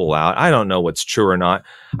what to pull out. I don't know what's true or not.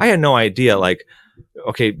 I had no idea. Like,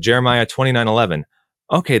 okay, Jeremiah 29:11.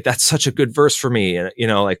 okay, that's such a good verse for me. And,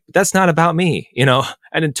 like, that's not about me, and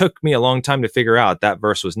it took me a long time to figure out that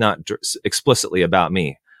verse was not explicitly about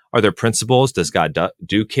me. Are there principles? Does God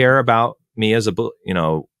do care about me as a,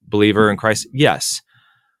 believer in Christ? Yes.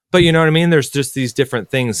 But you know what I mean? There's just these different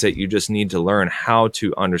things that you just need to learn how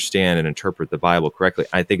to understand and interpret the Bible correctly.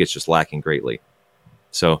 I think it's just lacking greatly.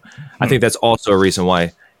 So I think that's also a reason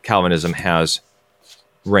why Calvinism has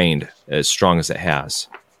reigned as strong as it has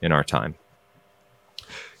in our time.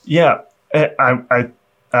 Yeah, I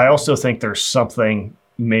also think there's something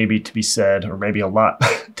maybe to be said, or maybe a lot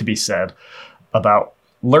to be said, about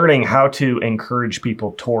learning how to encourage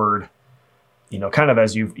people toward, kind of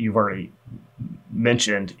as you've already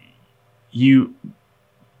mentioned, you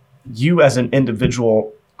as an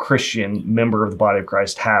individual Christian member of the body of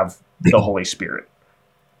Christ have the Holy Spirit,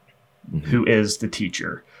 who is the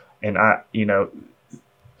teacher. And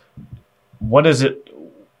what does it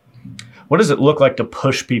look like to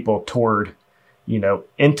push people toward,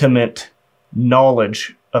 intimate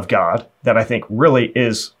knowledge of God that I think really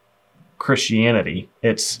is Christianity?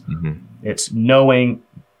 It's knowing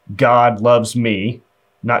God loves me,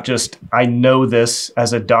 not just I know this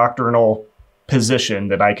as a doctrinal position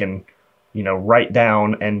that I can, write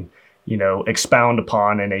down and, expound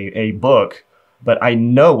upon in a book, but I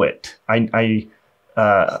know it. I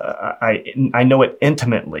know it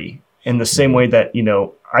intimately, in the same way that,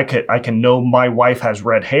 I can know my wife has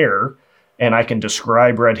red hair, and I can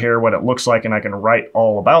describe red hair, what it looks like, and I can write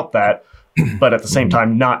all about that, but at the same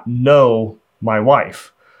time not know my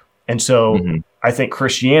wife. And so I think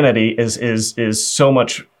Christianity is so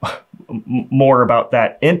much more about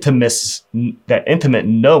that intimate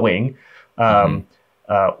knowing,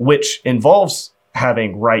 which involves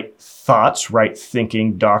having right thoughts, right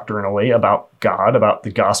thinking doctrinally about God, about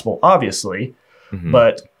the gospel, obviously,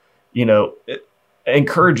 but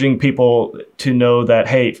encouraging people to know that,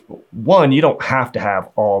 hey, one, you don't have to have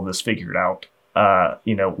all this figured out.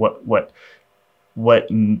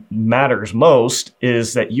 What matters most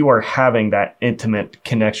is that you are having that intimate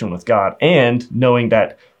connection with God, and knowing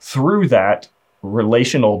that through that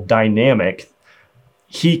relational dynamic,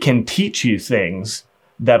 he can teach you things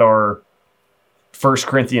that are 1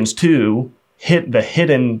 Corinthians 2, the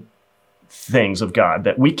hidden things of God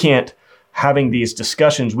that we can't, having these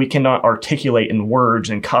discussions, we cannot articulate in words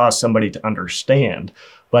and cause somebody to understand,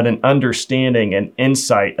 but an understanding, an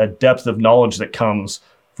insight, a depth of knowledge that comes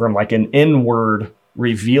from like an inward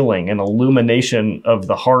revealing, an illumination of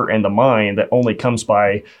the heart and the mind that only comes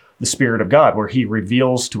by the Spirit of God, where he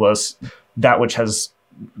reveals to us that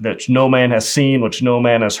that no man has seen, which no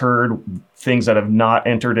man has heard, things that have not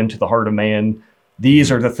entered into the heart of man. These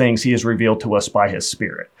are the things he has revealed to us by his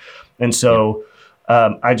Spirit. And so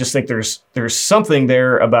I just think there's something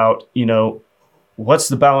there about, what's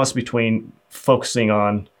the balance between focusing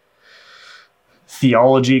on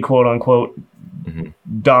theology, quote unquote,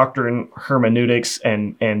 doctrine, hermeneutics,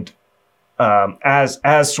 and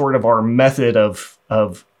as sort of our method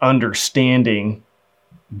of understanding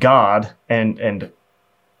God, and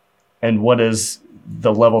what is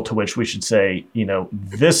the level to which we should say,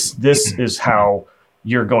 this is how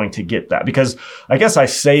you're going to get that. Because I guess I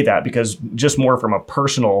say that because just more from a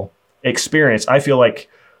personal experience, I feel like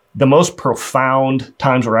the most profound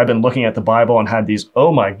times where I've been looking at the Bible and had these,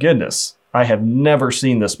 oh my goodness, I have never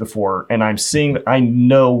seen this before. And I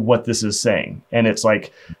know what this is saying. And it's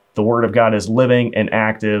like the word of God is living and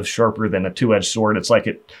active, sharper than a two-edged sword. It's like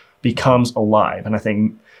it becomes alive. And I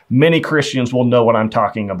think many Christians will know what I'm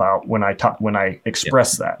talking about when I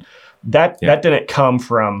express that. That didn't come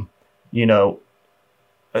from,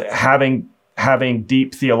 having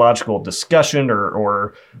deep theological discussion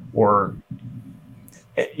or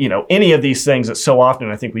any of these things that so often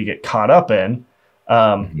I think we get caught up in.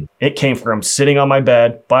 It came from sitting on my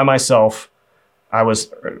bed by myself. I was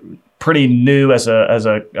pretty new as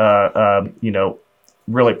a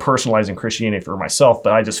really personalizing Christianity for myself,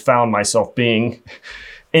 but I just found myself being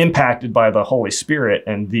impacted by the Holy Spirit,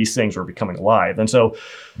 and these things were becoming alive. And so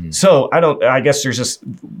I guess there's just,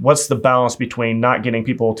 what's the balance between not getting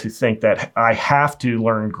people to think that I have to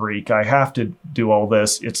learn Greek, I have to do all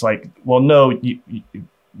this. It's like, well, no,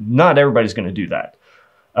 not everybody's going to do that.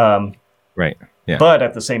 Right. Yeah. But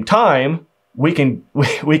at the same time, we can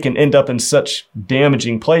end up in such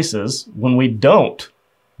damaging places when we don't,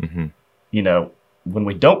 when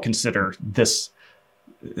we don't consider this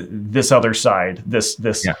other side, this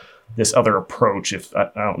other approach. If I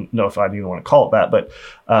don't know if I even want to call it that, but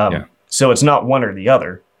so it's not one or the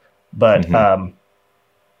other. But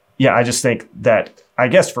I just think that, I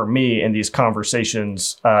guess for me, in these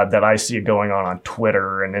conversations that I see going on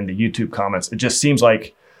Twitter and in the YouTube comments, it just seems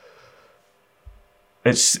like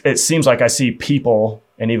it seems like I see people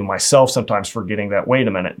and even myself sometimes forgetting that, wait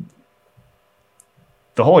a minute,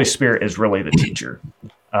 the Holy Spirit is really the teacher.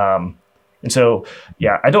 And so,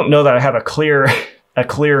 yeah, I don't know that I have a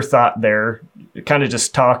clear thought there, kind of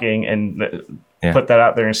just talking and put that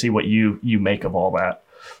out there and see what you make of all that.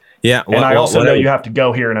 Yeah. And I also know you have to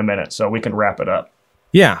go here in a minute, so we can wrap it up.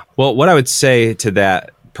 Yeah. Well, what I would say to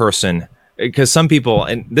that person, because some people,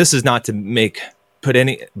 and this is not to put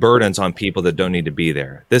any burdens on people that don't need to be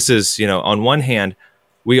there. This is, on one hand,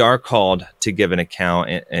 we are called to give an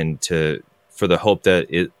account and for the hope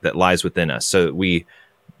that lies within us. So we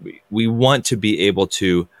want to be able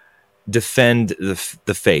to defend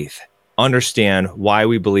the faith, understand why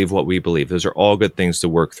we believe what we believe. Those are all good things to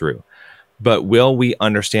work through. But will we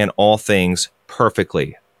understand all things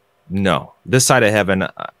perfectly? No. This side of heaven,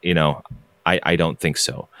 I don't think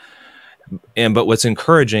so. But what's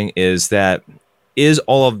encouraging is that is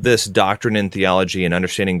all of this doctrine and theology and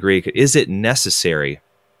understanding Greek, is it necessary?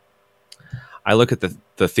 I look at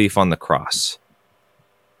the thief on the cross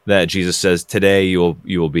that Jesus says, today you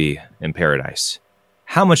will be in paradise.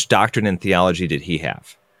 How much doctrine and theology did he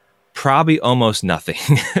have? Probably almost nothing,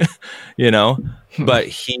 but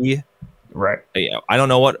he, right. I don't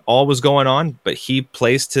know what all was going on, but he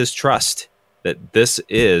placed his trust that this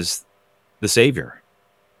is the Savior,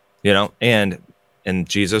 and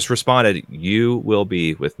Jesus responded, you will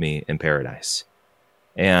be with me in paradise.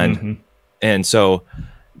 And so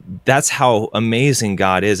that's how amazing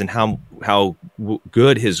God is and how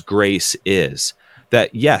good his grace is.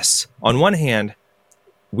 That, yes, on one hand,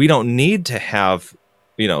 we don't need to have,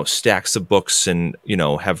 stacks of books and,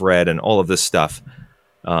 have read and all of this stuff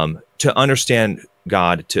to understand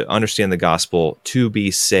God, to understand the gospel, to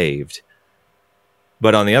be saved.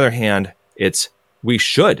 But on the other hand, we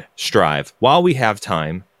should strive while we have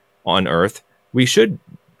time on earth. We should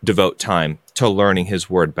devote time to learning his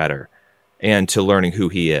word better and to learning who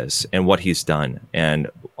he is and what he's done and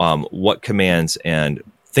what commands and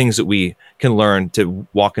things that we can learn to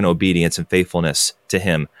walk in obedience and faithfulness to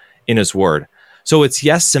him in his word. So it's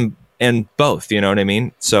yes and both, you know what I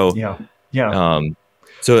mean? So that's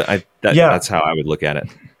how I would look at it.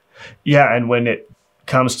 Yeah, and when it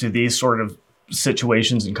comes to these sort of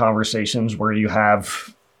situations and conversations where you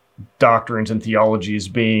have doctrines and theologies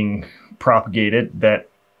being propagated that,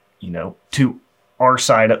 to our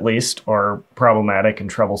side at least, are problematic and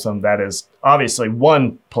troublesome, that is obviously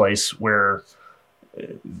one place where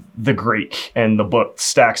the Greek and the book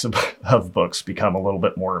stacks of books become a little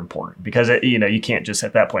bit more important, because you can't just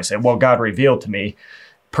at that point say, well, God revealed to me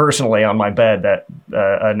personally on my bed that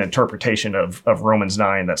an interpretation of Romans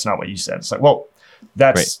 9, that's not what you said. It's like, well,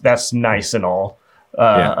 that's nice and all.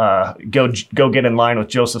 Go get in line with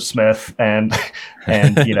Joseph Smith and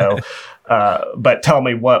but tell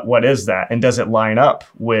me what is that, and does it line up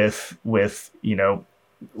with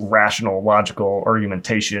rational, logical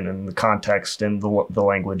argumentation and the context and the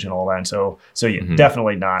language and all that. And so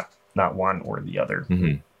definitely not one or the other.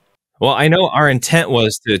 Mm-hmm. Well, I know our intent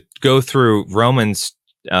was to go through Romans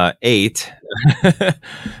 8,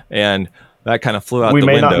 and that kind of flew out the window.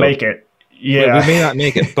 We may not make it. Yeah, we may not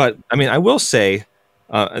make it. But I mean, I will say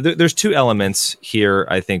there's two elements here,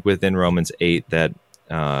 I think, within Romans 8 that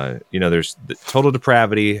there's the total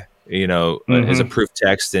depravity, is a proof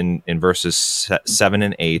text in verses 7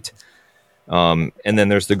 and 8. And then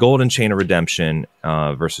there's the golden chain of redemption,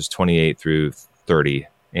 verses 28 through 30.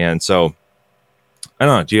 And so, I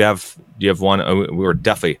don't know, do you have one? We're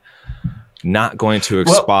definitely not going to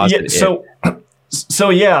exposit it. So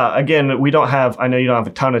yeah, again, I know you don't have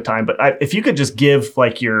a ton of time, but if you could just give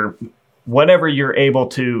like whatever you're able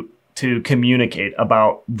to communicate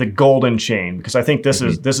about the golden chain, because I think this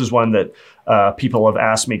is one that people have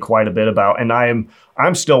asked me quite a bit about, and I'm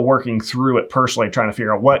still working through it personally, trying to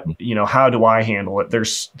figure out what, how do I handle it?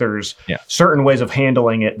 There's certain ways of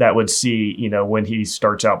handling it that would see, when he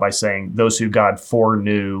starts out by saying those who God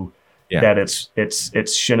foreknew, that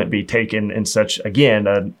it's shouldn't be taken in such, again,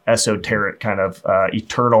 an esoteric kind of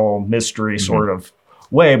eternal mystery sort of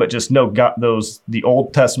way, but just know God, the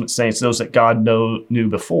Old Testament saints, those that God knew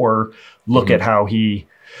before, look at how he,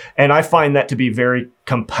 and I find that to be very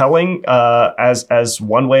compelling as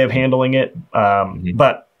one way of handling it.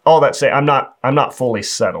 But all that say, I'm not fully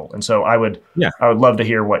settled, and so I would love to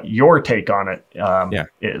hear what your take on it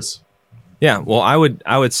is. Yeah, well,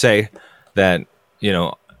 I would say that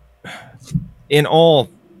in all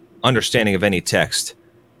understanding of any text,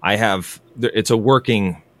 it's a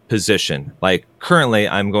working position. Like currently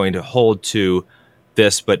I'm going to hold to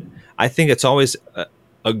this, but I think it's always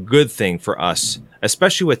a good thing for us,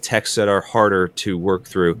 especially with texts that are harder to work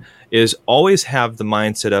through, is always have the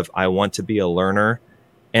mindset of, I want to be a learner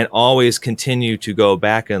and always continue to go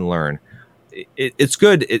back and learn. It's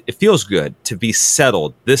good. It feels good to be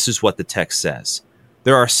settled. This is what the text says.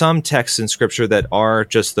 There are some texts in Scripture that are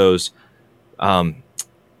just those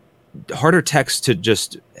harder texts to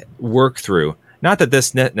just work through. Not that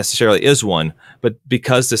this necessarily is one, but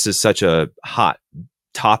because this is such a hot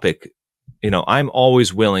topic, I'm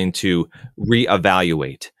always willing to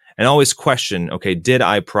reevaluate and always question, okay, did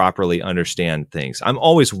I properly understand things? I'm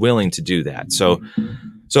always willing to do that. So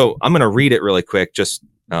I'm going to read it really quick, just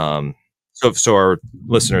so our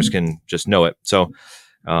listeners can just know it. So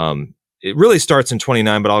it really starts in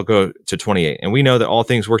 29, but I'll go to 28. And we know that all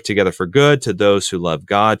things work together for good to those who love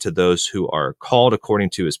God, to those who are called according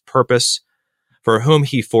to his purpose. For whom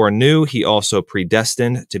he foreknew, he also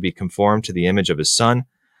predestined to be conformed to the image of his Son,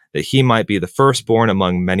 that he might be the firstborn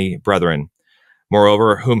among many brethren.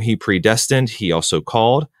 Moreover, whom he predestined, he also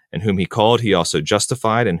called, and whom he called, he also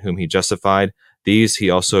justified, and whom he justified, these he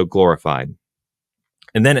also glorified.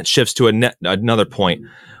 And then it shifts to another point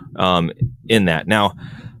in that. Now,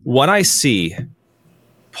 what I see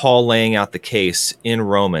Paul laying out the case in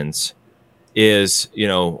Romans is,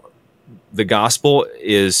 the gospel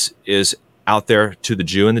is out there to the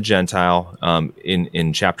Jew and the Gentile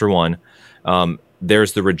in chapter 1.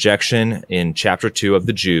 There's the rejection in chapter 2 of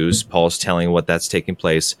the Jews. Paul's telling what that's taking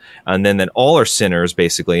place. And then that all are sinners,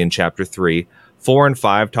 basically, in chapter 3. 4 and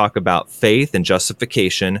 5 talk about faith and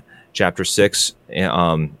justification. Chapter 6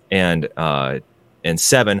 and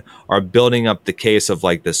 7 are building up the case of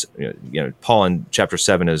like this, Paul in chapter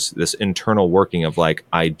 7 is this internal working of like,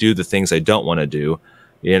 I do the things I don't want to do,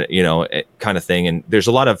 kind of thing. And there's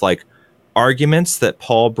a lot of like arguments that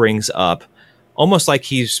Paul brings up, almost like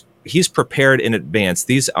he's prepared in advance.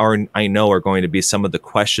 These I know are going to be some of the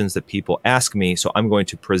questions that people ask me, so I'm going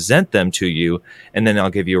to present them to you, and then I'll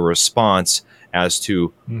give you a response as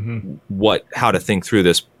to how to think through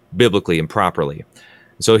this biblically and properly.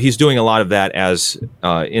 So he's doing a lot of that as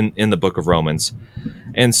in the book of Romans.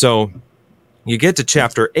 And so you get to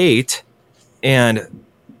chapter 8, and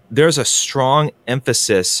there's a strong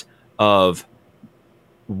emphasis of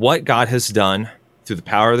what God has done through the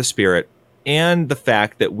power of the Spirit, and the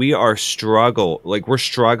fact that we're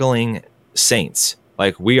struggling saints.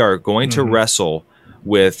 Like we are going to wrestle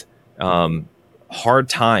with hard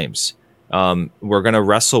times. We're going to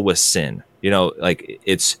wrestle with sin,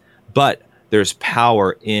 but there's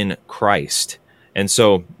power in Christ. And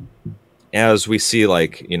so as we see,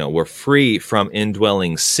 we're free from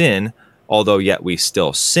indwelling sin, although yet we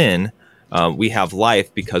still sin, we have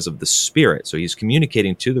life because of the Spirit. So he's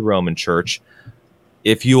communicating to the Roman church,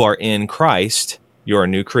 if you are in Christ, you're a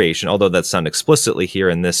new creation. Although that's not explicitly here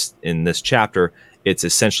in this chapter, it's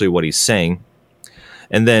essentially what he's saying.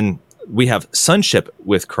 And then we have sonship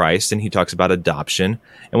with Christ, and he talks about adoption.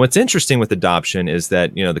 And what's interesting with adoption is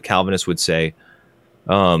that, the Calvinists would say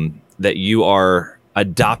that you are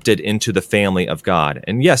adopted into the family of God.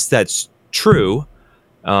 And yes, that's true.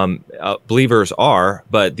 Believers are,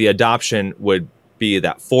 but the adoption would be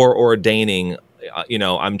that foreordaining,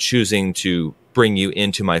 I'm choosing to bring you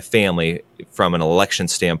into my family from an election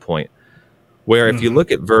standpoint. Where if you look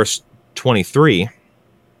at verse 23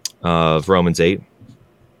 of Romans 8,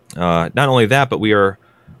 not only that, but we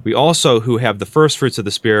also who have the first fruits of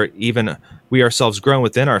the Spirit, even we ourselves grown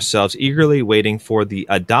within ourselves, eagerly waiting for the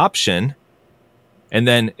adoption. And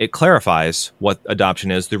then it clarifies what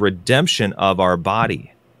adoption is, the redemption of our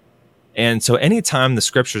body. And so anytime the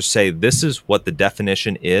scriptures say this is what the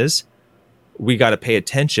definition is, we got to pay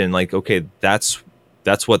attention. Like, okay, that's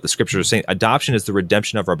what the scriptures are saying. Adoption is the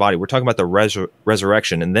redemption of our body. We're talking about the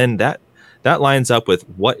resurrection. And then that lines up with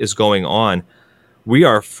what is going on. We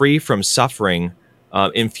are free from suffering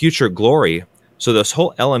in future glory. So this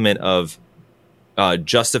whole element of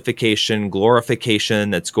justification,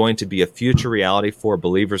 glorification, that's going to be a future reality for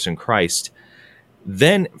believers in Christ.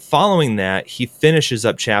 Then following that, he finishes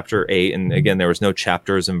up chapter 8. And again, there was no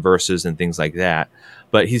chapters and verses and things like that.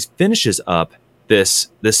 But he finishes up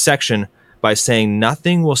this section by saying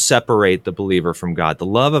nothing will separate the believer from God. The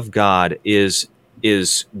love of God is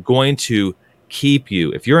going to keep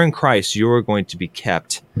you. If you're in Christ, you are going to be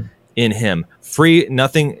kept in him. Free,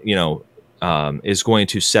 nothing, is going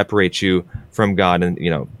to separate you from God.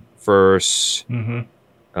 And, verse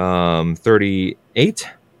 38,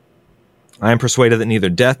 I am persuaded that neither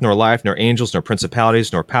death, nor life, nor angels, nor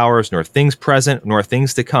principalities, nor powers, nor things present, nor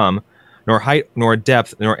things to come, nor height, nor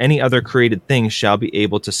depth, nor any other created thing shall be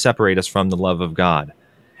able to separate us from the love of God.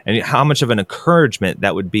 And how much of an encouragement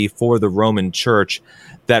that would be for the Roman church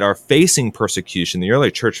that are facing persecution. The early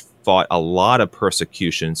church fought a lot of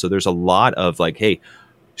persecution. So there's a lot of hey,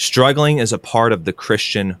 struggling is a part of the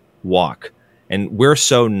Christian walk. And we're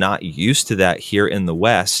so not used to that here in the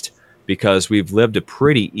West because we've lived a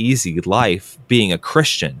pretty easy life being a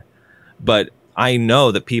Christian. But I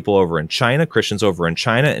know that people over in China, Christians over in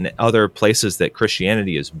China and other places that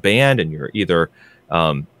Christianity is banned, and you're either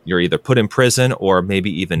put in prison or maybe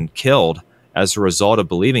even killed as a result of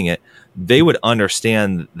believing it, they would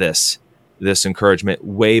understand this encouragement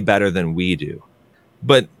way better than we do.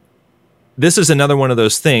 But this is another one of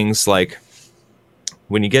those things, like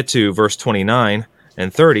when you get to verse 29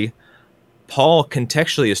 and 30, Paul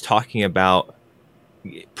contextually is talking about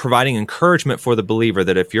providing encouragement for the believer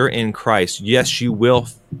that if you're in Christ, yes, you will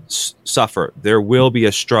suffer. There will be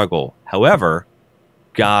a struggle. However,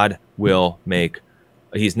 God will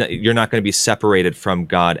you're not going to be separated from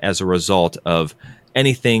God as a result of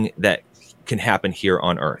anything that can happen here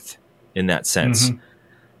on earth in that sense. Mm-hmm.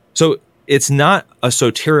 So it's not a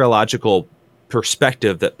soteriological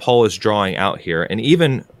perspective that Paul is drawing out here. And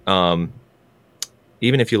even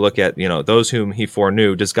if you look at, those whom he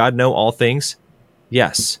foreknew, does God know all things?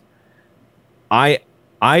 Yes. I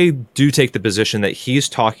do take the position that he's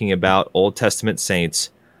talking about Old Testament saints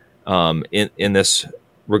in this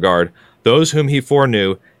regard. Those whom he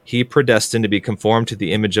foreknew, he predestined to be conformed to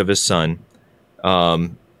the image of his Son,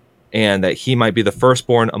 and that he might be the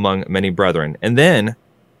firstborn among many brethren. And then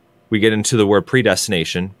we get into the word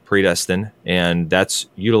predestination, predestined, and that's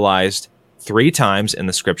utilized 3 times in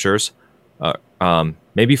the scriptures,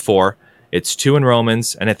 maybe 4. It's 2 in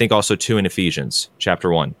Romans, and I think also 2 in Ephesians, chapter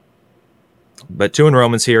 1. But 2 in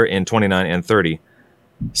Romans here in 29 and 30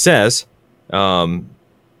 says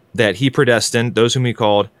that he predestined those whom he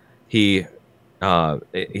called, he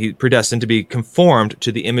predestined to be conformed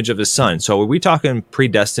to the image of his Son. So are we talking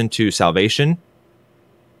predestined to salvation?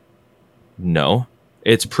 No.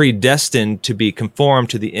 It's predestined to be conformed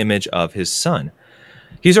to the image of his Son.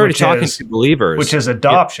 He's already talking to believers. Which is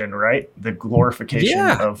adoption, right? The glorification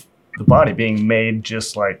of the body being made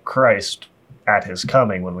just like Christ at his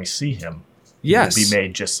coming when we see him. Yes. He will be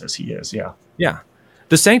made just as he is, yeah. Yeah.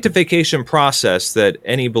 The sanctification process that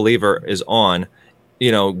any believer is on,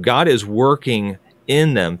 God is working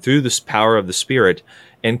in them through this power of the Spirit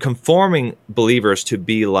and conforming believers to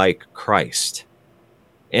be like Christ.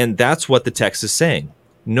 And that's what the text is saying.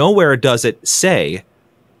 Nowhere does it say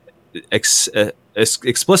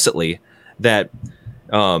explicitly that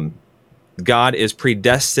God is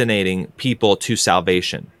predestinating people to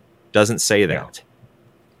salvation. Doesn't say that. Yeah.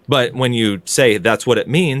 But when you say that's what it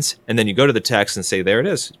means, and then you go to the text and say, there it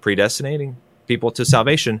is, predestinating people to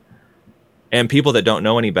salvation, and people that don't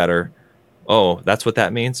know any better, oh, that's what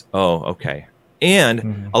that means? Oh, okay.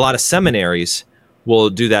 And a lot of seminaries will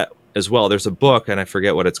do that as well. There's a book, and I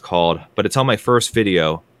forget what it's called, but it's on my first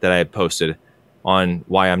video that I had posted on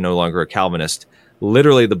why I'm no longer a Calvinist.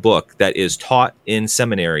 Literally the book that is taught in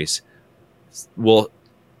seminaries will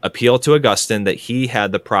appeal to Augustine that he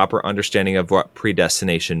had the proper understanding of what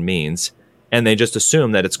predestination means, and they just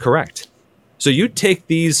assume that it's correct. So you take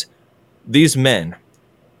these men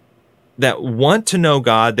that want to know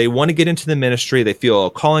God, they want to get into the ministry, they feel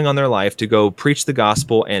a calling on their life to go preach the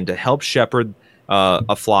gospel and to help shepherd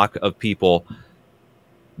a flock of people,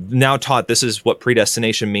 now taught this is what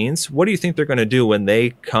predestination means. What do you think they're going to do when they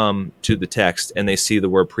come to the text and they see the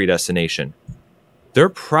word predestination? They're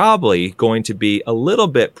probably going to be a little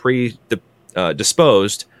bit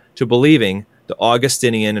disposed to believing the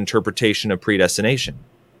Augustinian interpretation of predestination.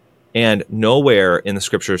 And nowhere in the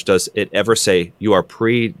scriptures does it ever say you are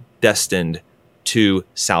predestined to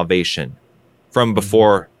salvation from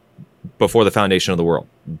before the foundation of the world.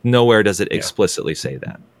 Nowhere does it explicitly say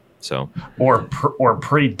that. So, or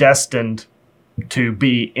predestined to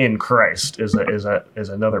be in Christ is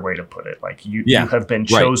another way to put it. Like you have been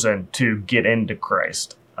chosen to get into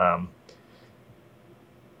Christ.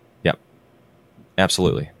 Yep,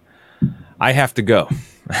 absolutely. I have to go.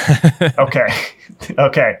 Okay.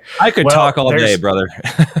 I could talk all day, brother.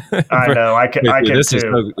 I know. I could this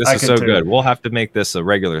too. This is so good. We'll have to make this a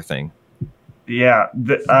regular thing. Yeah,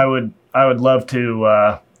 I would love to.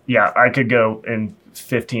 I could go in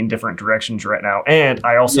 15 different directions right now, and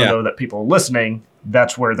I also know that people listening,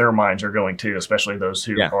 that's where their minds are going to, especially those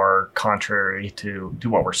who are contrary to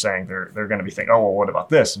what we're saying. They're going to be thinking, oh, well, what about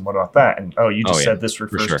this and what about that? And you just said this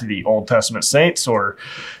refers to the Old Testament saints, or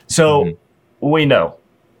so.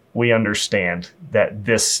 We understand that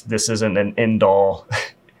this isn't an end all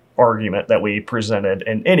argument that we presented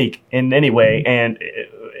in any way, and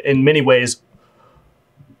in many ways,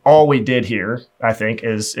 all we did here, I think,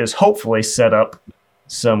 is hopefully set up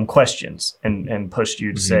some questions and pushed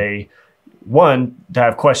you to say, one, to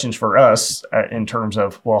have questions for us in terms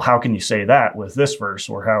of, well, how can you say that with this verse,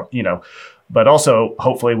 or how, but also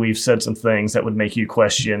hopefully we've said some things that would make you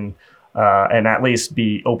question and at least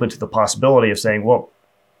be open to the possibility of saying, well,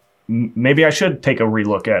 maybe I should take a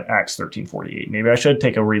relook at Acts 13:48. Maybe I should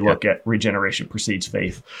take a relook at regeneration precedes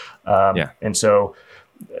faith. And so,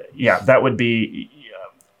 that would be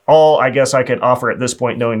all I guess I could offer at this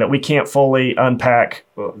point, knowing that we can't fully unpack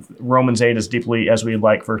Romans 8 as deeply as we'd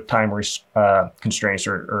like for time constraints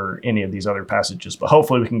or any of these other passages. But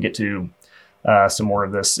hopefully we can get to some more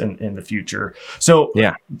of this in the future. So,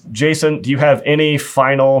 Jason, do you have any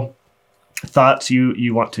final thoughts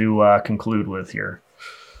you want to conclude with here?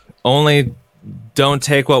 Only don't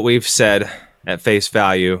take what we've said at face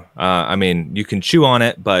value. I mean, you can chew on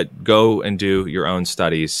it, but go and do your own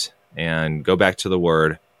studies and go back to the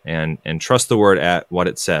Word and trust the Word at what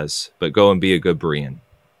it says, but go and be a good Berean.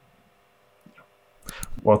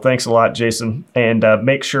 Well, thanks a lot, Jason. And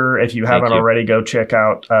make sure, if you haven't already, go check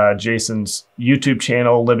out Jason's YouTube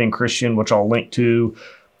channel, Living Christian, which I'll link to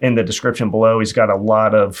in the description below. He's got a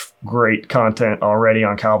lot of great content already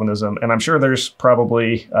on Calvinism, and I'm sure there's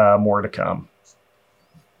probably more to come.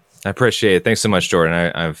 I appreciate it. Thanks so much,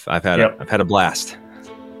 Jordan. I've had a blast.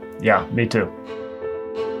 Yeah, me too.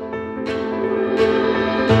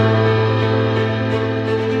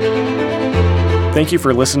 Thank you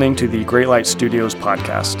for listening to the Great Light Studios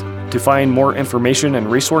podcast. To find more information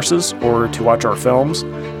and resources, or to watch our films,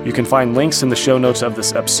 you can find links in the show notes of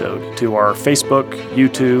this episode to our Facebook,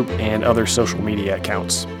 YouTube, and other social media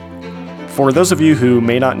accounts. For those of you who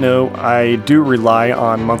may not know, I do rely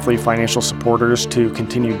on monthly financial supporters to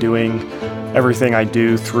continue doing everything I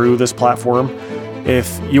do through this platform.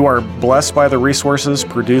 If you are blessed by the resources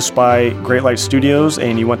produced by Great Light Studios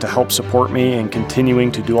and you want to help support me in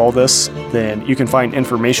continuing to do all this, then you can find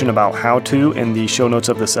information about how to in the show notes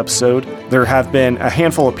of this episode. There have been a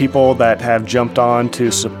handful of people that have jumped on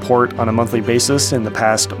to support on a monthly basis in the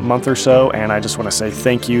past month or so, and I just want to say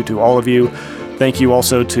thank you to all of you. Thank you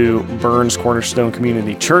also to Burns Cornerstone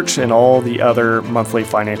Community Church and all the other monthly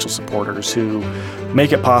financial supporters who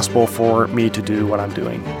make it possible for me to do what I'm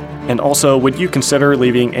doing. And also, would you consider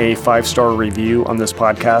leaving a 5-star review on this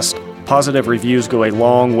podcast? Positive reviews go a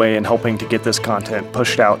long way in helping to get this content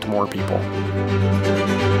pushed out to more people.